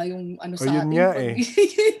sumama yung O sa yun atin nga pag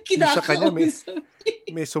Yung sa kanya, kinakausap.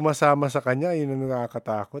 may sumasama sa kanya, yun ang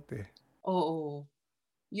nakakatakot Oo.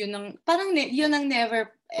 Yun ang, parang yun ang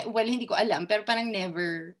never, well, hindi ko alam, pero parang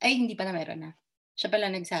never, hindi pa na meron na. Siya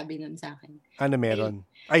pala nagsabi nun sa akin. Ano meron?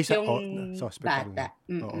 Yung sa hospital. bata.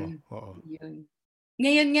 Oo. Yun.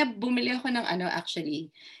 Ngayon nga, bumili ako ng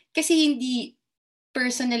actually. Kasi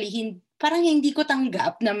personally, parang hindi ko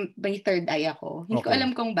tanggap na may third eye ako. Hindi ko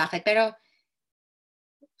alam kung bakit. Pero,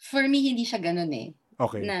 for me, hindi siya ganun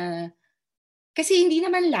Okay. Kasi hindi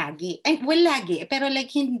naman lagi. Lagi. Pero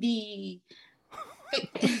like, hindi...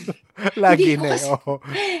 Lagi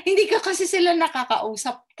Hindi ko kasi sila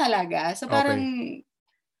nakakausap talaga. So, parang...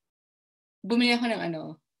 Bumili ako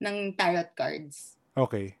ng tarot cards.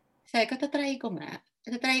 Okay. Sabi ko, tatry ko nga.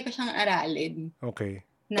 Tatry ko siyang aralin. Okay.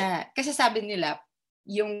 Kasi sabi nila,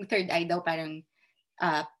 yung third eye daw parang,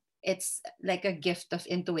 it's like a gift of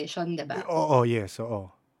intuition, diba? Oo, yes, oo.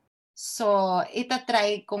 So,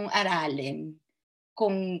 itatry kong aralin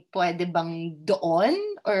kung pwede bang doon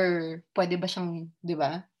or pwede ba siyang,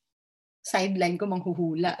 diba? Sideline ko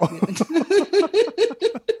manghuhula.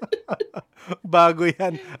 Bago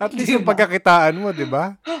yan. At least yung pagkakitaan mo, di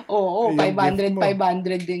ba? Oo, 500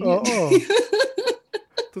 din yun. Oo.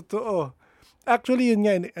 Totoo. Actually, yun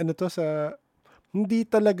nga, hindi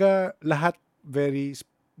talaga lahat very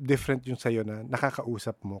different yung sa'yo na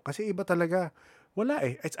nakakausap mo. Kasi iba talaga, wala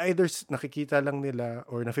It's either nakikita lang nila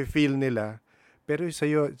or nafe-feel nila. Pero yung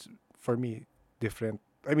sa'yo, for me, different.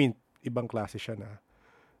 I mean, ibang klase siya na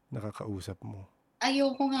nakakausap mo.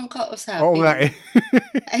 Ayoko nga kausapin. Oo nga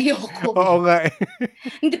Ayoko. Oo nga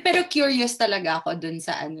Hindi, pero curious talaga ako dun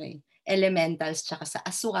sa elementals tsaka sa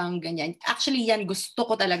aswang, ganyan. Actually, yan gusto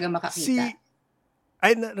ko talaga makakita.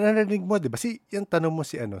 Narinig mo, di ba? Yung tanong mo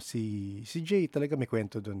si Jay talaga may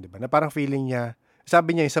kwento dun, di ba? Na parang feeling niya,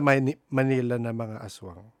 sabi niya sa Manila na mga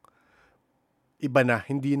aswang, iba na,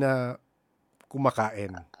 hindi na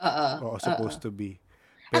kumakain. Oo, supposed to be.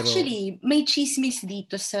 Pero, actually, may chismis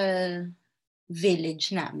dito sa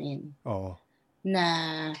village namin. Oo. Na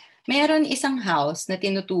meron isang house na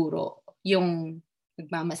tinuturo yung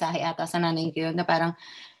nagmamasahe ata sa nanay ko na parang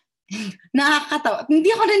nakakatawa. Hindi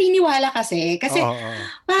ako naniniwala kasi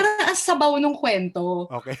parang sabaw nung kwento.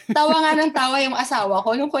 Okay. Tawa nga ng tawa yung asawa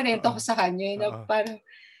ko nung kwento ko sa kanya na parang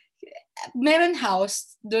meron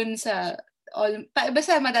house dun sa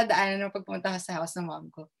basta madadaanan ng pagpunta ka sa house ng mom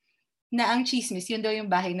ko na ang chismis, yun daw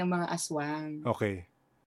yung bahay ng mga aswang. Okay.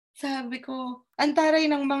 Sabi ko,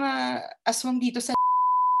 antaray ng mga aswang dito sa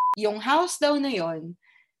yung house daw na yun,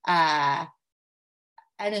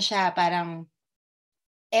 siya, parang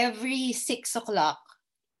every 6 o'clock,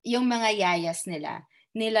 yung mga yayas nila,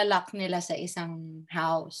 nilalak nila sa isang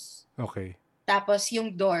house. Okay. Tapos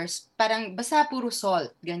yung doors, parang basta puro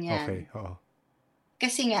salt, ganyan. Okay, oo.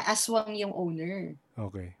 Kasi nga, aswang yung owner.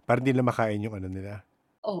 Okay. Parang hindi na makain yung nila.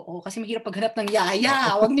 Oo, kasi mahirap paghanap ng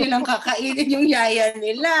yaya. Huwag nilang kakainin yung yaya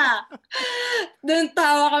nila. Doon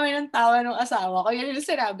tawa kami ng tawa ng asawa ko. Yan yung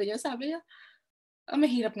sinabi niya. Sabi niya,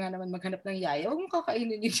 mahirap nga naman maghanap ng yaya. Huwag mong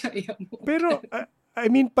kakainin yung yaya mo. Pero,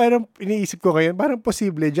 I mean, parang iniisip ko ngayon, parang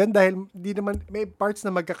posible dyan dahil di naman, may parts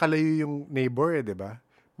na magkakalayo yung neighbor di ba?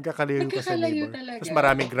 Magkakalayo ka sa neighbor. Talaga. Tapos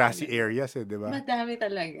maraming grassy areas di ba? Madami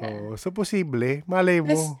talaga. Oo, so posible. Malay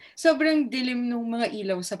mo. Tapos, sobrang dilim ng mga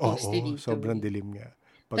ilaw sa poste dito. Sobrang dilim nga.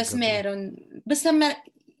 Tapos meron,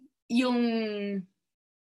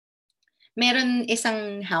 meron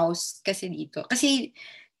isang house kasi dito. Kasi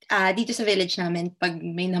dito sa village namin, pag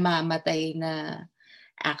may namamatay na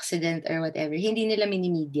accident or whatever, hindi nila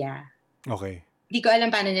mini-media. Okay. Hindi ko alam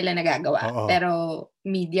paano nila nagagawa. Pero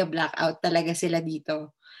media blackout talaga sila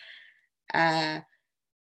dito.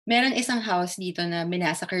 Meron isang house dito na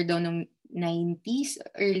minasakar daw ng 90s,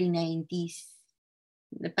 early 90s.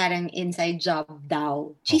 Parang inside job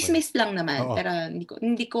daw. Chismis lang naman. Pero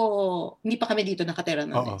hindi pa kami dito nakatira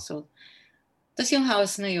noon. So, tapos yung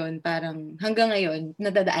house na yun, parang hanggang ngayon,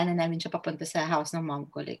 nadadaanan namin siya papunta sa house ng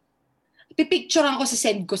mom ko. Like, pipicturean ko,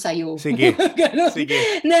 send ko sa'yo. Sige. Sige.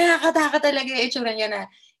 Nakakataka talaga yung itsura niya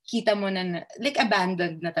na kita mo na, like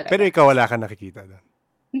abandoned na talaga. Pero ikaw wala ka nakikita doon?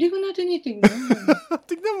 Hindi ko na tinitingnan.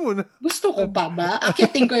 Tignan mo na. Gusto ko pa ba?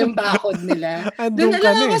 Akitin ko yung bakod nila. Doon na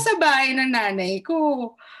lang ako sa bahay ng nanay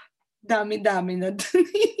ko. Dami-dami na doon.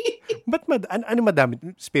 Ba't ano madami?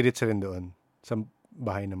 Spirits rin doon? Sa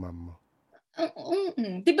bahay ng mom mo?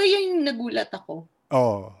 Diba yung nagulat ako?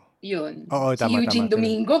 Oo. Yun. Oo, si Eugene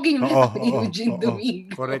Domingo. Ginulat ako ni Eugene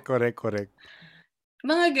Domingo. Correct.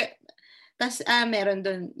 Tas meron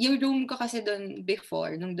doon, yung room ko kasi doon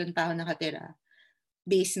before, nung doon pa ako nakatira,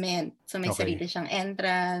 basement. So may sarili siyang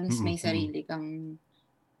entrance, may sarili kang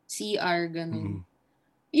CR, ganun.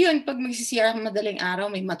 Yun, pag magsi-CR ako madaling araw,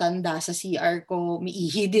 may matanda sa CR ko, may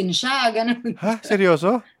ihi din siya, ganun. Ha?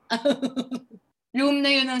 Seryoso? Room na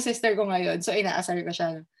yun ng sister ko ngayon. So inaasar ko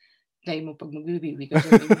siya. Try mo pag magwiwiwi ka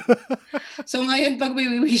dyan. So ngayon, pag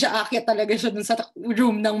magwiwiwi siya, akyat talaga siya dun sa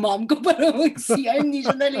room ng mom ko para mag-CR. Hindi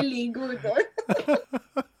siya naliligo doon.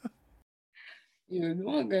 Yun,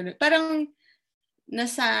 mga ganun. Parang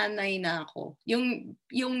nasanay na ako.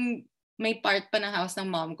 Yung may part pa ng house ng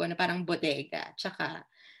mom ko na parang bodega. Tsaka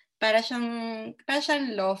para siyang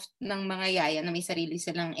loft ng mga yaya na may sarili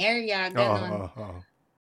silang area, gano'n.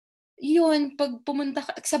 Yun, pag pumunta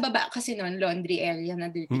ka, sa baba kasi noon, laundry area na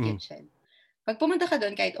dirty kitchen. Pag pumunta ka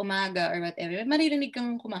doon, kahit umaga or whatever, maririnig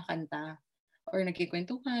kang kumakanta or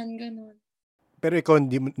nagkikwentuhan, gano'n. Pero ikaw,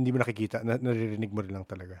 hindi mo nakikita, naririnig mo rin lang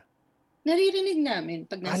talaga? Naririnig namin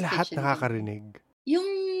pag nasa lahat kitchen. Lahat nakakarinig? Yung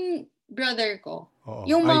brother ko.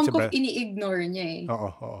 Yung mom ko, ini-ignore niya eh.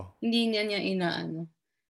 Hindi niya inaano.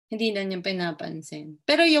 Hindi na niya pinapansin.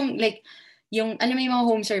 Pero yung alam mo yung mga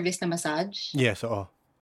home service na massage? Yes, oo.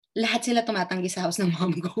 Lahat sila tumatanggi sa house ng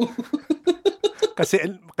mom ko. Kasi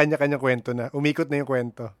kanya-kanya kwento na. Umikot na yung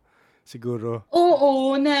kwento. Siguro.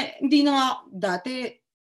 Oo, na hindi na nga dati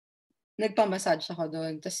nagpa-massage ako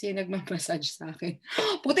doon. Tapos yung nagma-massage sa akin.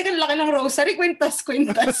 Puti ka laki ng rosary, kwintas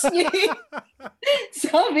niya.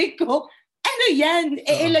 Sabi ko, ano yan?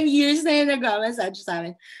 Ilang years na yung nagma-massage sa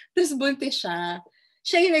akin. Tapos buntis siya.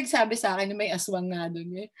 Siya yung nagsabi sa akin na may aswang nga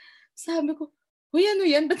doon. Sabi ko, uy, ano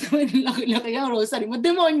yan? Ba't naman laki-laki ang rosary mo?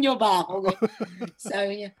 Demonyo ba ako?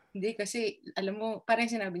 Sabi niya, hindi kasi, alam mo, parang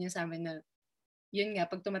sinabi niya sa amin na, yun nga,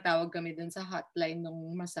 pag tumatawag kami doon sa hotline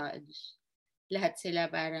ng massage, lahat sila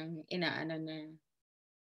parang inaano na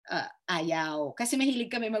ayaw. Kasi mahilig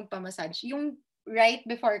kami magpamassage. Yung right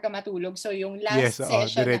before ka matulog, so yung last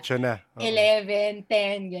session diretso na. 11,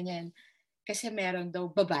 10, ganyan. Kasi meron daw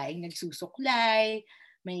babaeng nagsusuklay,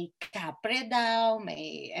 may kapre daw,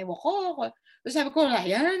 may ewan ko. So sabi ko,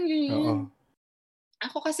 yan, ganyan.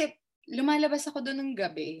 Ako kasi, lumalabas ako doon ng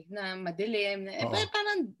gabi na madilim.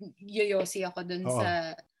 Parang yoyosi ako doon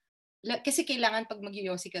sa... Kasi kailangan pag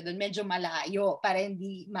magyoyosi ka doon, medyo malayo para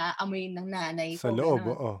hindi maamoy ng nanay ko. Sa loob,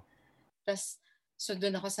 oo. Tapos, so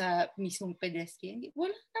doon ako sa mismong pedestrian.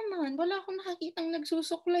 Wala akong nakakitang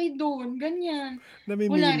nagsusuklay doon. Ganyan.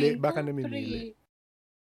 Namimili, baka namimili.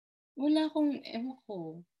 Wala akong, ewan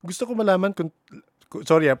ko. Gusto ko malaman kung,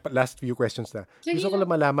 sorry, last few questions na. Gusto ko lang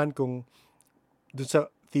malaman kung, doon sa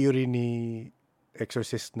theory ni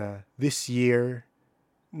Exorcist na this year,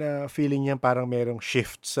 na feeling niya parang merong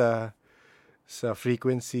shift sa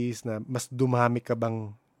frequencies na mas dumami ka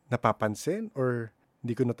bang napapansin? Or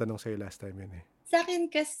hindi ko natanong sa'yo last time yun eh. Sa akin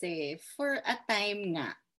kasi, for a time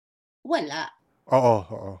nga, wala.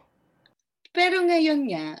 Oo. Pero ngayon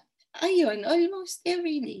nga, ayun, almost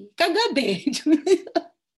every day. Kagabi.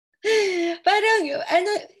 Parang,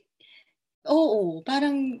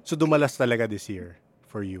 parang... So dumalas talaga this year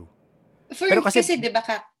for you? Pero kasi di ba,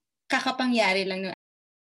 kakapangyari lang nun.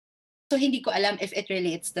 So hindi ko alam if it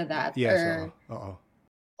relates to that. Yes,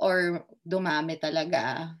 or dumami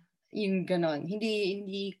talaga. Yung ganon.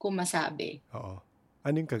 Hindi ko masabi. Oo.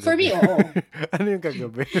 Ano yung kagabi? For me, oo. Ano yung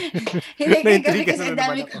kagabi? Hindi kagabi kasi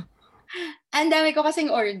ang dami ko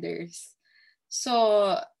kasing orders. So,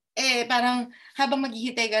 parang habang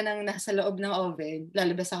maghihintay ka ng nasa loob ng oven,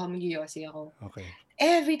 lalabas ako, mag-yosi ako. Okay.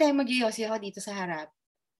 Every time mag-yosi ako dito sa harap,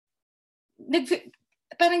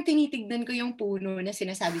 parang tinitignan ko yung puno na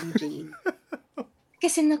sinasabi ni Jane.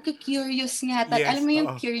 Kasi nakikurious nga. Yes, alam mo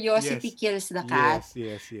yung curiosity kills the cat?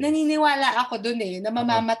 Yes. Naniniwala ako dun na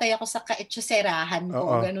mamamatay ako sa kaetsoserahan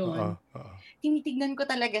ko. Ganun. Tinitignan ko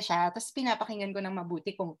talaga siya. Tapos pinapakinggan ko ng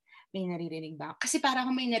mabuti kung may naririnig ba. Kasi parang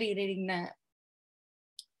may naririnig na...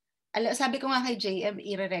 sabi ko nga kay JM,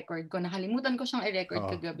 i-record ko. Nakalimutan ko siyang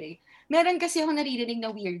i-record kagabi. Meron kasi ako naririnig na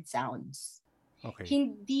weird sounds. Okay.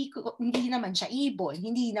 Hindi naman siya ibon,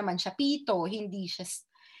 hindi naman siya pito, hindi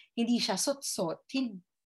siya sutsot.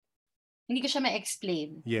 Hindi ko siya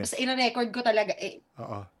ma-explain. Yes. Basta i-record ko talaga.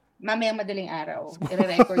 Mamayang madaling araw.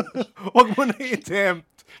 I-record ko. Huwag mo na i-attempt.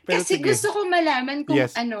 Kasi sige. Gusto ko malaman kung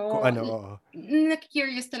Kung ano.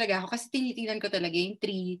 Na-curious talaga ako kasi tinitingnan ko talaga yung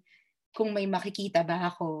tree kung may makikita ba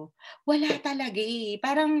ako. Wala talaga eh.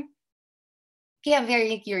 Parang, kaya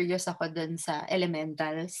very curious ako dun sa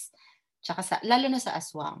elementals. Tsaka lalo na sa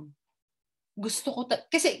aswang. Gusto ko,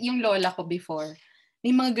 kasi yung lola ko before,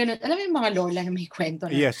 may mga ganun, alam mo yung mga lola na may kwento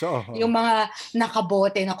na? Yes, Yung mga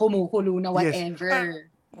nakabote na kumukulo na whatever.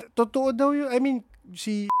 Yes. Totoo daw yun. I mean,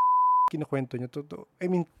 si kinakwento niya, totoo.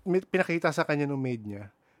 I mean, may pinakita sa kanya nung maid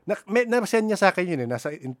niya. Na-send niya sa akin yun eh.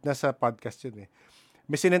 Nasa podcast yun eh.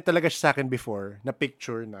 May sinend talaga siya sa akin before na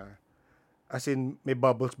picture na as in may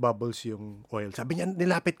bubbles yung oil. Sabi niya,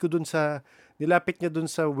 nilapit niya dun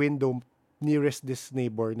sa window nearest this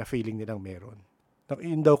neighbor na feeling nilang meron.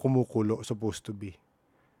 Yun daw kumukulo, supposed to be.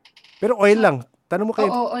 Pero oil lang. Tanong mo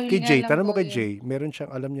kay Jay. Tanong mo kay Jay. Meron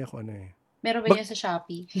siyang, alam niya kung ano eh. Meron ba yan sa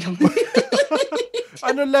Shopee?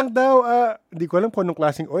 Ano lang daw, hindi ko alam kung anong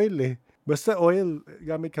klaseng oil eh. Basta oil,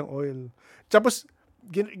 gamit kang oil. Tapos,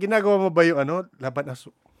 ginagawa mo ba yung laban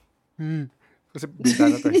aswang? Kasi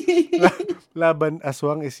bintana to eh. Laban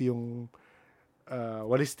aswang is yung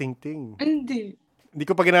walis tingting. Hindi. Hindi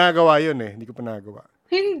ko pa ginagawa yun eh. Hindi ko pa nagawa.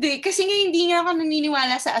 Hindi. Kasi nga hindi nga ako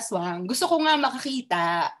naniniwala sa aswang. Gusto ko nga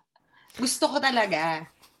makakita. Gusto ko talaga.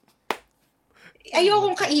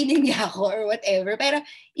 Ayokong kainin niya ako or whatever. Pero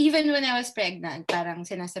even when I was pregnant, parang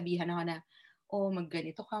sinasabihan ako na,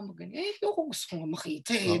 magganito ka, magganito. Ayoko, gusto ko nga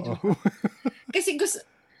makita eh. Kasi gusto,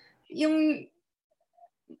 yung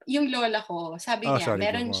lola ko, sabi niya,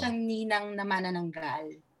 meron siyang ninang na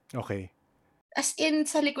manananggal. Okay. As in,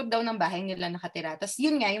 sa likod daw ng bahay nila nakatira. Tapos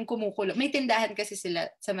yun nga, yung kumukulo. May tindahan kasi sila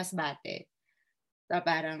sa Masbate. So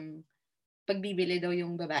parang, pagbibili daw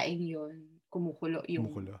yung babaeng yun, kumukulo yung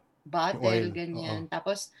bottle, oil, ganyan.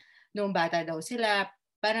 Tapos, noong bata daw sila,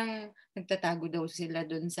 parang nagtatago daw sila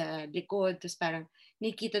doon sa likod. Tapos parang,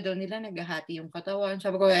 nakikita daw nila, naghahati yung katawan.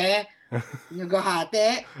 Sabi ko, naghahati?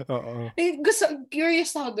 Oo.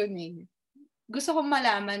 Curious ako doon eh. Gusto kong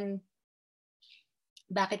malaman,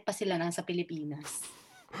 bakit pa sila nasa Pilipinas?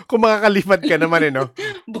 Kung makakalipat ka naman no?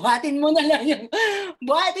 buhatin mo na lang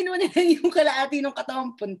yung kalahati ng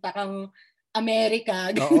katawan, punta kang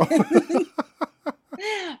Amerika. Oo.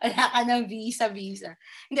 Wala ka ng visa.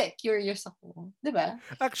 Hindi, curious ako. Diba?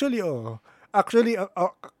 Actually,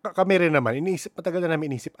 kami rin naman, matagal na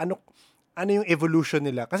namin inisip, ano yung evolution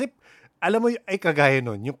nila? Kasi, alam mo, ay kagaya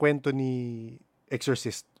nun, yung kwento ni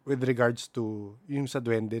Exorcist with regards to yung sa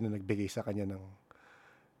duwende na nagbigay sa kanya ng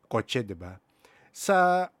kotse, diba?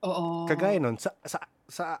 Kagaya nun,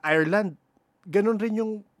 sa Ireland, ganun rin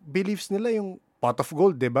yung beliefs nila, yung pot of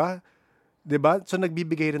gold, diba? Diba? So,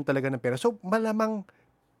 nagbibigay rin talaga ng pera. So, malamang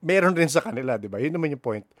meron rin sa kanila, diba? Yun naman yung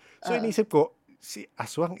point. So, inisip ko, si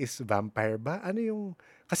aswang is vampire ba? Ano yung...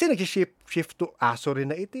 Kasi nag-shift to aso rin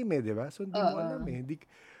na itim eh, diba? So, hindi mo alam eh.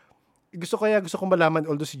 Gusto kong malaman,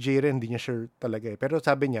 although si Jay rin, hindi niya sure talaga eh. Pero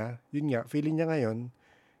sabi niya, yun nga, feeling niya ngayon,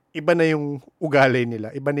 iba na yung ugali nila,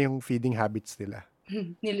 iba na yung feeding habits nila.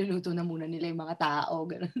 Niluluto na muna nila yung mga tao,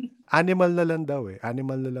 gano'n. Animal na lang daw eh.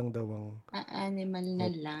 Animal na lang daw ang... Animal na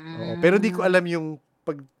lang. Pero di ko alam yung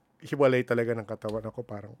paghiwalay talaga ng katawan ako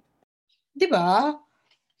parang... Diba?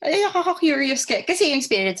 Ay, nakaka-curious ka. Kasi yung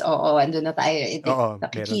spirits, andun na tayo.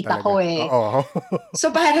 Nakikita ko eh.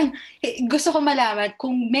 So parang, gusto ko malaman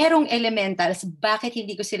kung merong elementals, bakit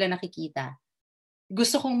hindi ko sila nakikita?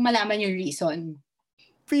 Gusto kong malaman yung reason.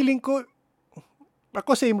 Feeling ko,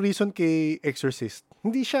 ako same reason kay Exorcist.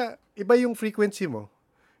 Hindi siya, iba yung frequency mo.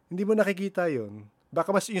 Hindi mo nakikita yun.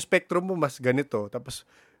 Baka mas yung spectrum mo mas ganito. Tapos,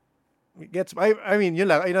 I mean, yun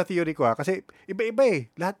lang, ayun ang theory ko Kasi iba-iba eh.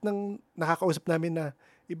 Lahat ng nakakausap namin na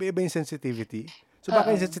iba-iba yung sensitivity. So,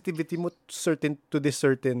 baka yung sensitivity mo to this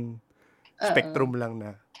certain spectrum lang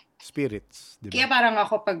na spirits. Diba? Kaya parang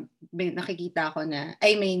ako pag nakikita ko na,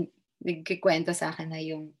 nagkikwento sa akin na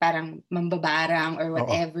yung parang mambabarang or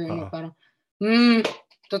whatever. Parang,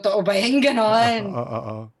 totoo ba yan? Ganon.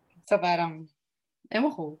 So parang,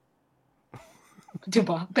 ewan ko.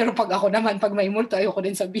 Diba? Pero pag ako naman, pag may multo, ayoko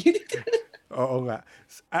din sabihin. Oo nga.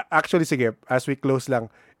 Actually, sige, as we close lang,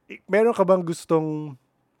 meron ka bang gustong,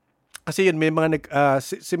 kasi yun, may mga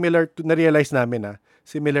similar to, na-realize namin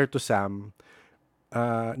similar to Sam,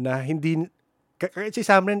 na hindi, si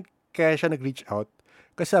Sam rin, kaya siya nag-reach out,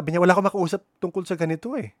 kasi sabi niya, wala akong makausap tungkol sa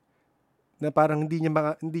ganito eh. Na parang hindi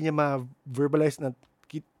niya ma-verbalize na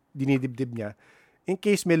dinidibdib niya. In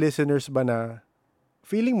case may listeners ba na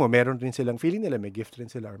feeling mo, meron rin silang, feeling nila may gift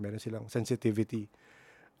rin sila or meron silang sensitivity,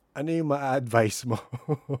 ano yung ma-advise mo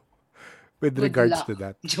with regards to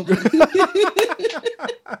that?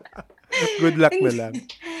 Good luck na lang.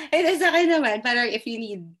 Sa akin naman, parang if you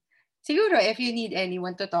need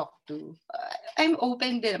anyone to talk to, I'm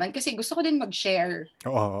open din naman kasi gusto ko din mag-share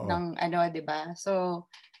ng diba? So,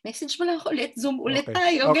 message mo lang ako ulit, Zoom ulit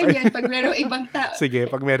tayo, ganyan, pag merong ibang tao. Sige,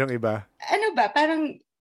 pag merong iba. Ano ba, parang,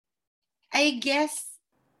 I guess,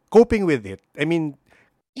 coping with it. I mean,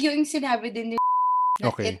 yung sinabi din na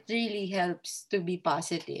it really helps to be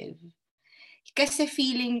positive. Kasi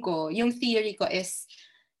feeling ko, yung theory ko is,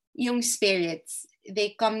 yung spirits,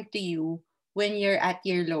 they come to you when you're at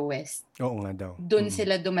your lowest, Oo nga daw. doon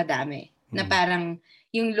sila dumadami. Na parang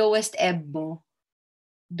yung lowest ebb mo,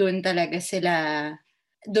 doon talaga sila,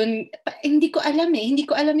 hindi ko alam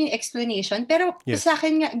yung explanation, pero sa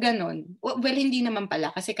akin nga ganun. Well, hindi naman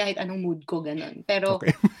pala, kasi kahit anong mood ko ganun. Pero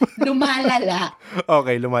lumalala.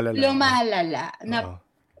 Okay, lumalala. Lumalala.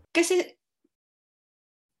 Kasi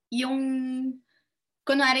yung,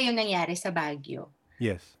 kunwari yung nangyari sa Baguio.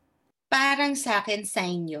 Yes. Parang sa akin,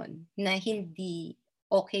 sign yun na hindi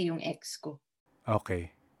okay yung ex ko.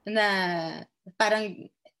 Okay. Na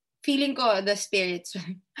parang feeling ko the spirits,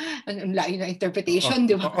 ang layo na interpretation,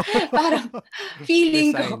 di ba? Parang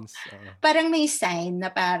feeling ko, parang may sign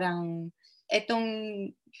na parang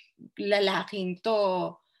etong lalaking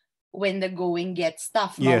to, when the going gets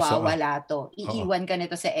tough, mawawala to. Iiwan ka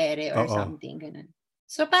nito sa ere or something, ganun.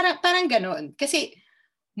 So parang ganun. Kasi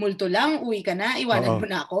multo lang, uwi ka na, iwanan mo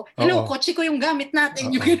na ako. Hello, kotse ko yung gamit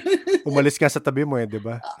natin. Umalis ka sa tabi mo di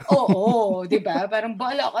ba? Oo, di ba? Parang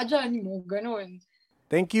bala ka dyan mo, ganun.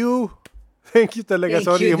 Thank you. Thank you talaga.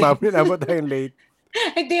 Sorry, umabot tayong late.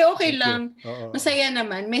 Hindi, okay lang. Masaya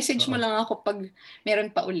naman. Message mo lang ako pag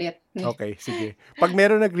meron pa ulit. Okay, sige. Pag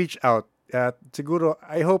meron nag-reach out, siguro,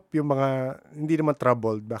 I hope yung mga hindi naman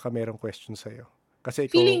troubled, baka merong question sa'yo. Kasi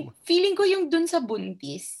ikaw... Feeling ko yung dun sa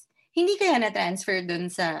buntis, hindi kaya na-transfer dun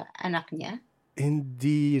sa anak niya?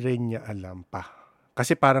 Hindi rin niya alam pa.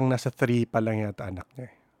 Kasi parang nasa 3 pa lang yata anak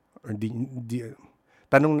niya. Or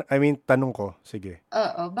tanong ko, sige.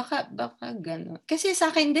 Oo, baka gano'n. Kasi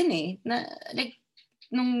sa akin din na like,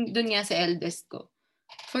 nung dun nga sa eldest ko,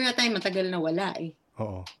 for a time, matagal na wala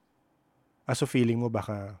Oo. So feeling mo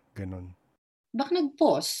baka gano'n? Baka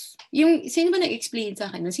nag-pause. Sino ba nag-explain sa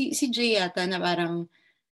akin? Si Jay yata na parang,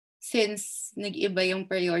 since nag-iba yung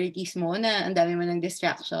priorities mo na ang dami mo ng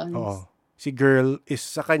distractions. Oo. Si girl is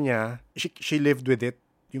sa kanya, she lived with it,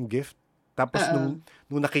 yung gift. Tapos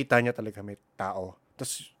nung nakita niya talaga may tao.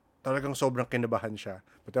 Tapos talagang sobrang kinabahan siya.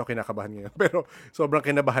 Buti ako kinakabahan ngayon. Pero sobrang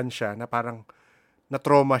kinabahan siya na parang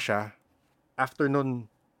na-trauma siya. After nun,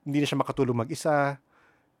 hindi na siya makatulog mag-isa.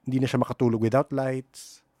 Hindi na siya makatulog without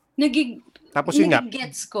lights. Tapos yun nga.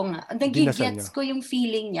 Nagigets ko yung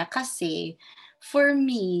feeling niya kasi for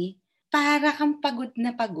me, para kang pagod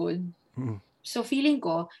na pagod. Mm-hmm. So feeling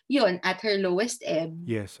ko, yun, at her lowest ebb,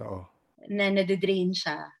 yes, oo. Na nade-drain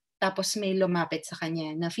siya. Tapos may lumapit sa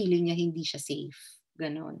kanya na feeling niya hindi siya safe.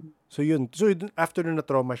 Ganon. So yun. So after na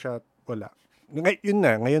trauma siya, wala.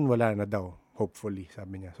 Ngayon wala na daw. Hopefully,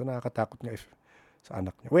 sabi niya. So nakakatakot nga sa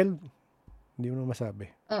anak niya. Well, hindi mo na masabi.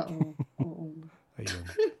 Oo. Ayun.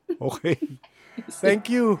 Okay. Thank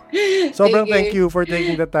you. Sobrang thank you for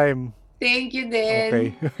taking the time. Thank you, Dan. Okay.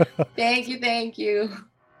 Thank you.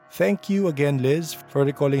 Thank you again, Liz, for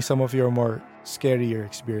recalling some of your more scarier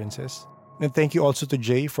experiences. And thank you also to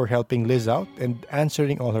Jay for helping Liz out and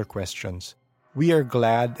answering all her questions. We are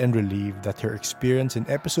glad and relieved that her experience in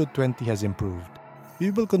episode 20 has improved.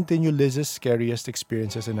 We will continue Liz's scariest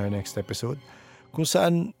experiences in our next episode, kung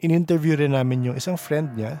saan in-interview rin namin yung isang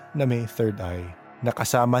friend niya na may third eye, na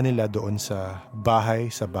kasama nila doon sa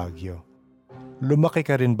bahay sa Baguio. Lumaki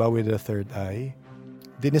ka rin ba with a third eye?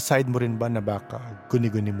 Dinecide mo rin ba na baka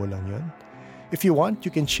guni-guni mo lang yun? If you want, you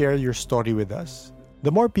can share your story with us. The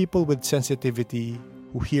more people with sensitivity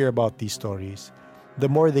who hear about these stories, the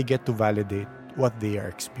more they get to validate what they are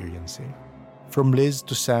experiencing. From Liz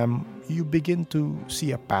to Sam, you begin to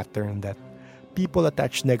see a pattern that people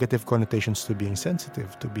attach negative connotations to being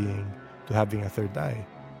sensitive, to having a third eye,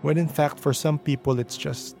 when in fact for some people it's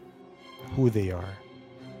just who they are.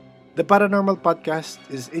 The Paranormal Podcast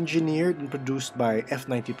is engineered and produced by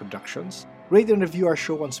F90 Productions. Rate and review our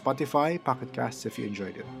show on Spotify, Pocket Casts if you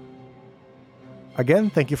enjoyed it. Again,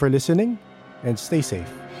 thank you for listening and stay safe.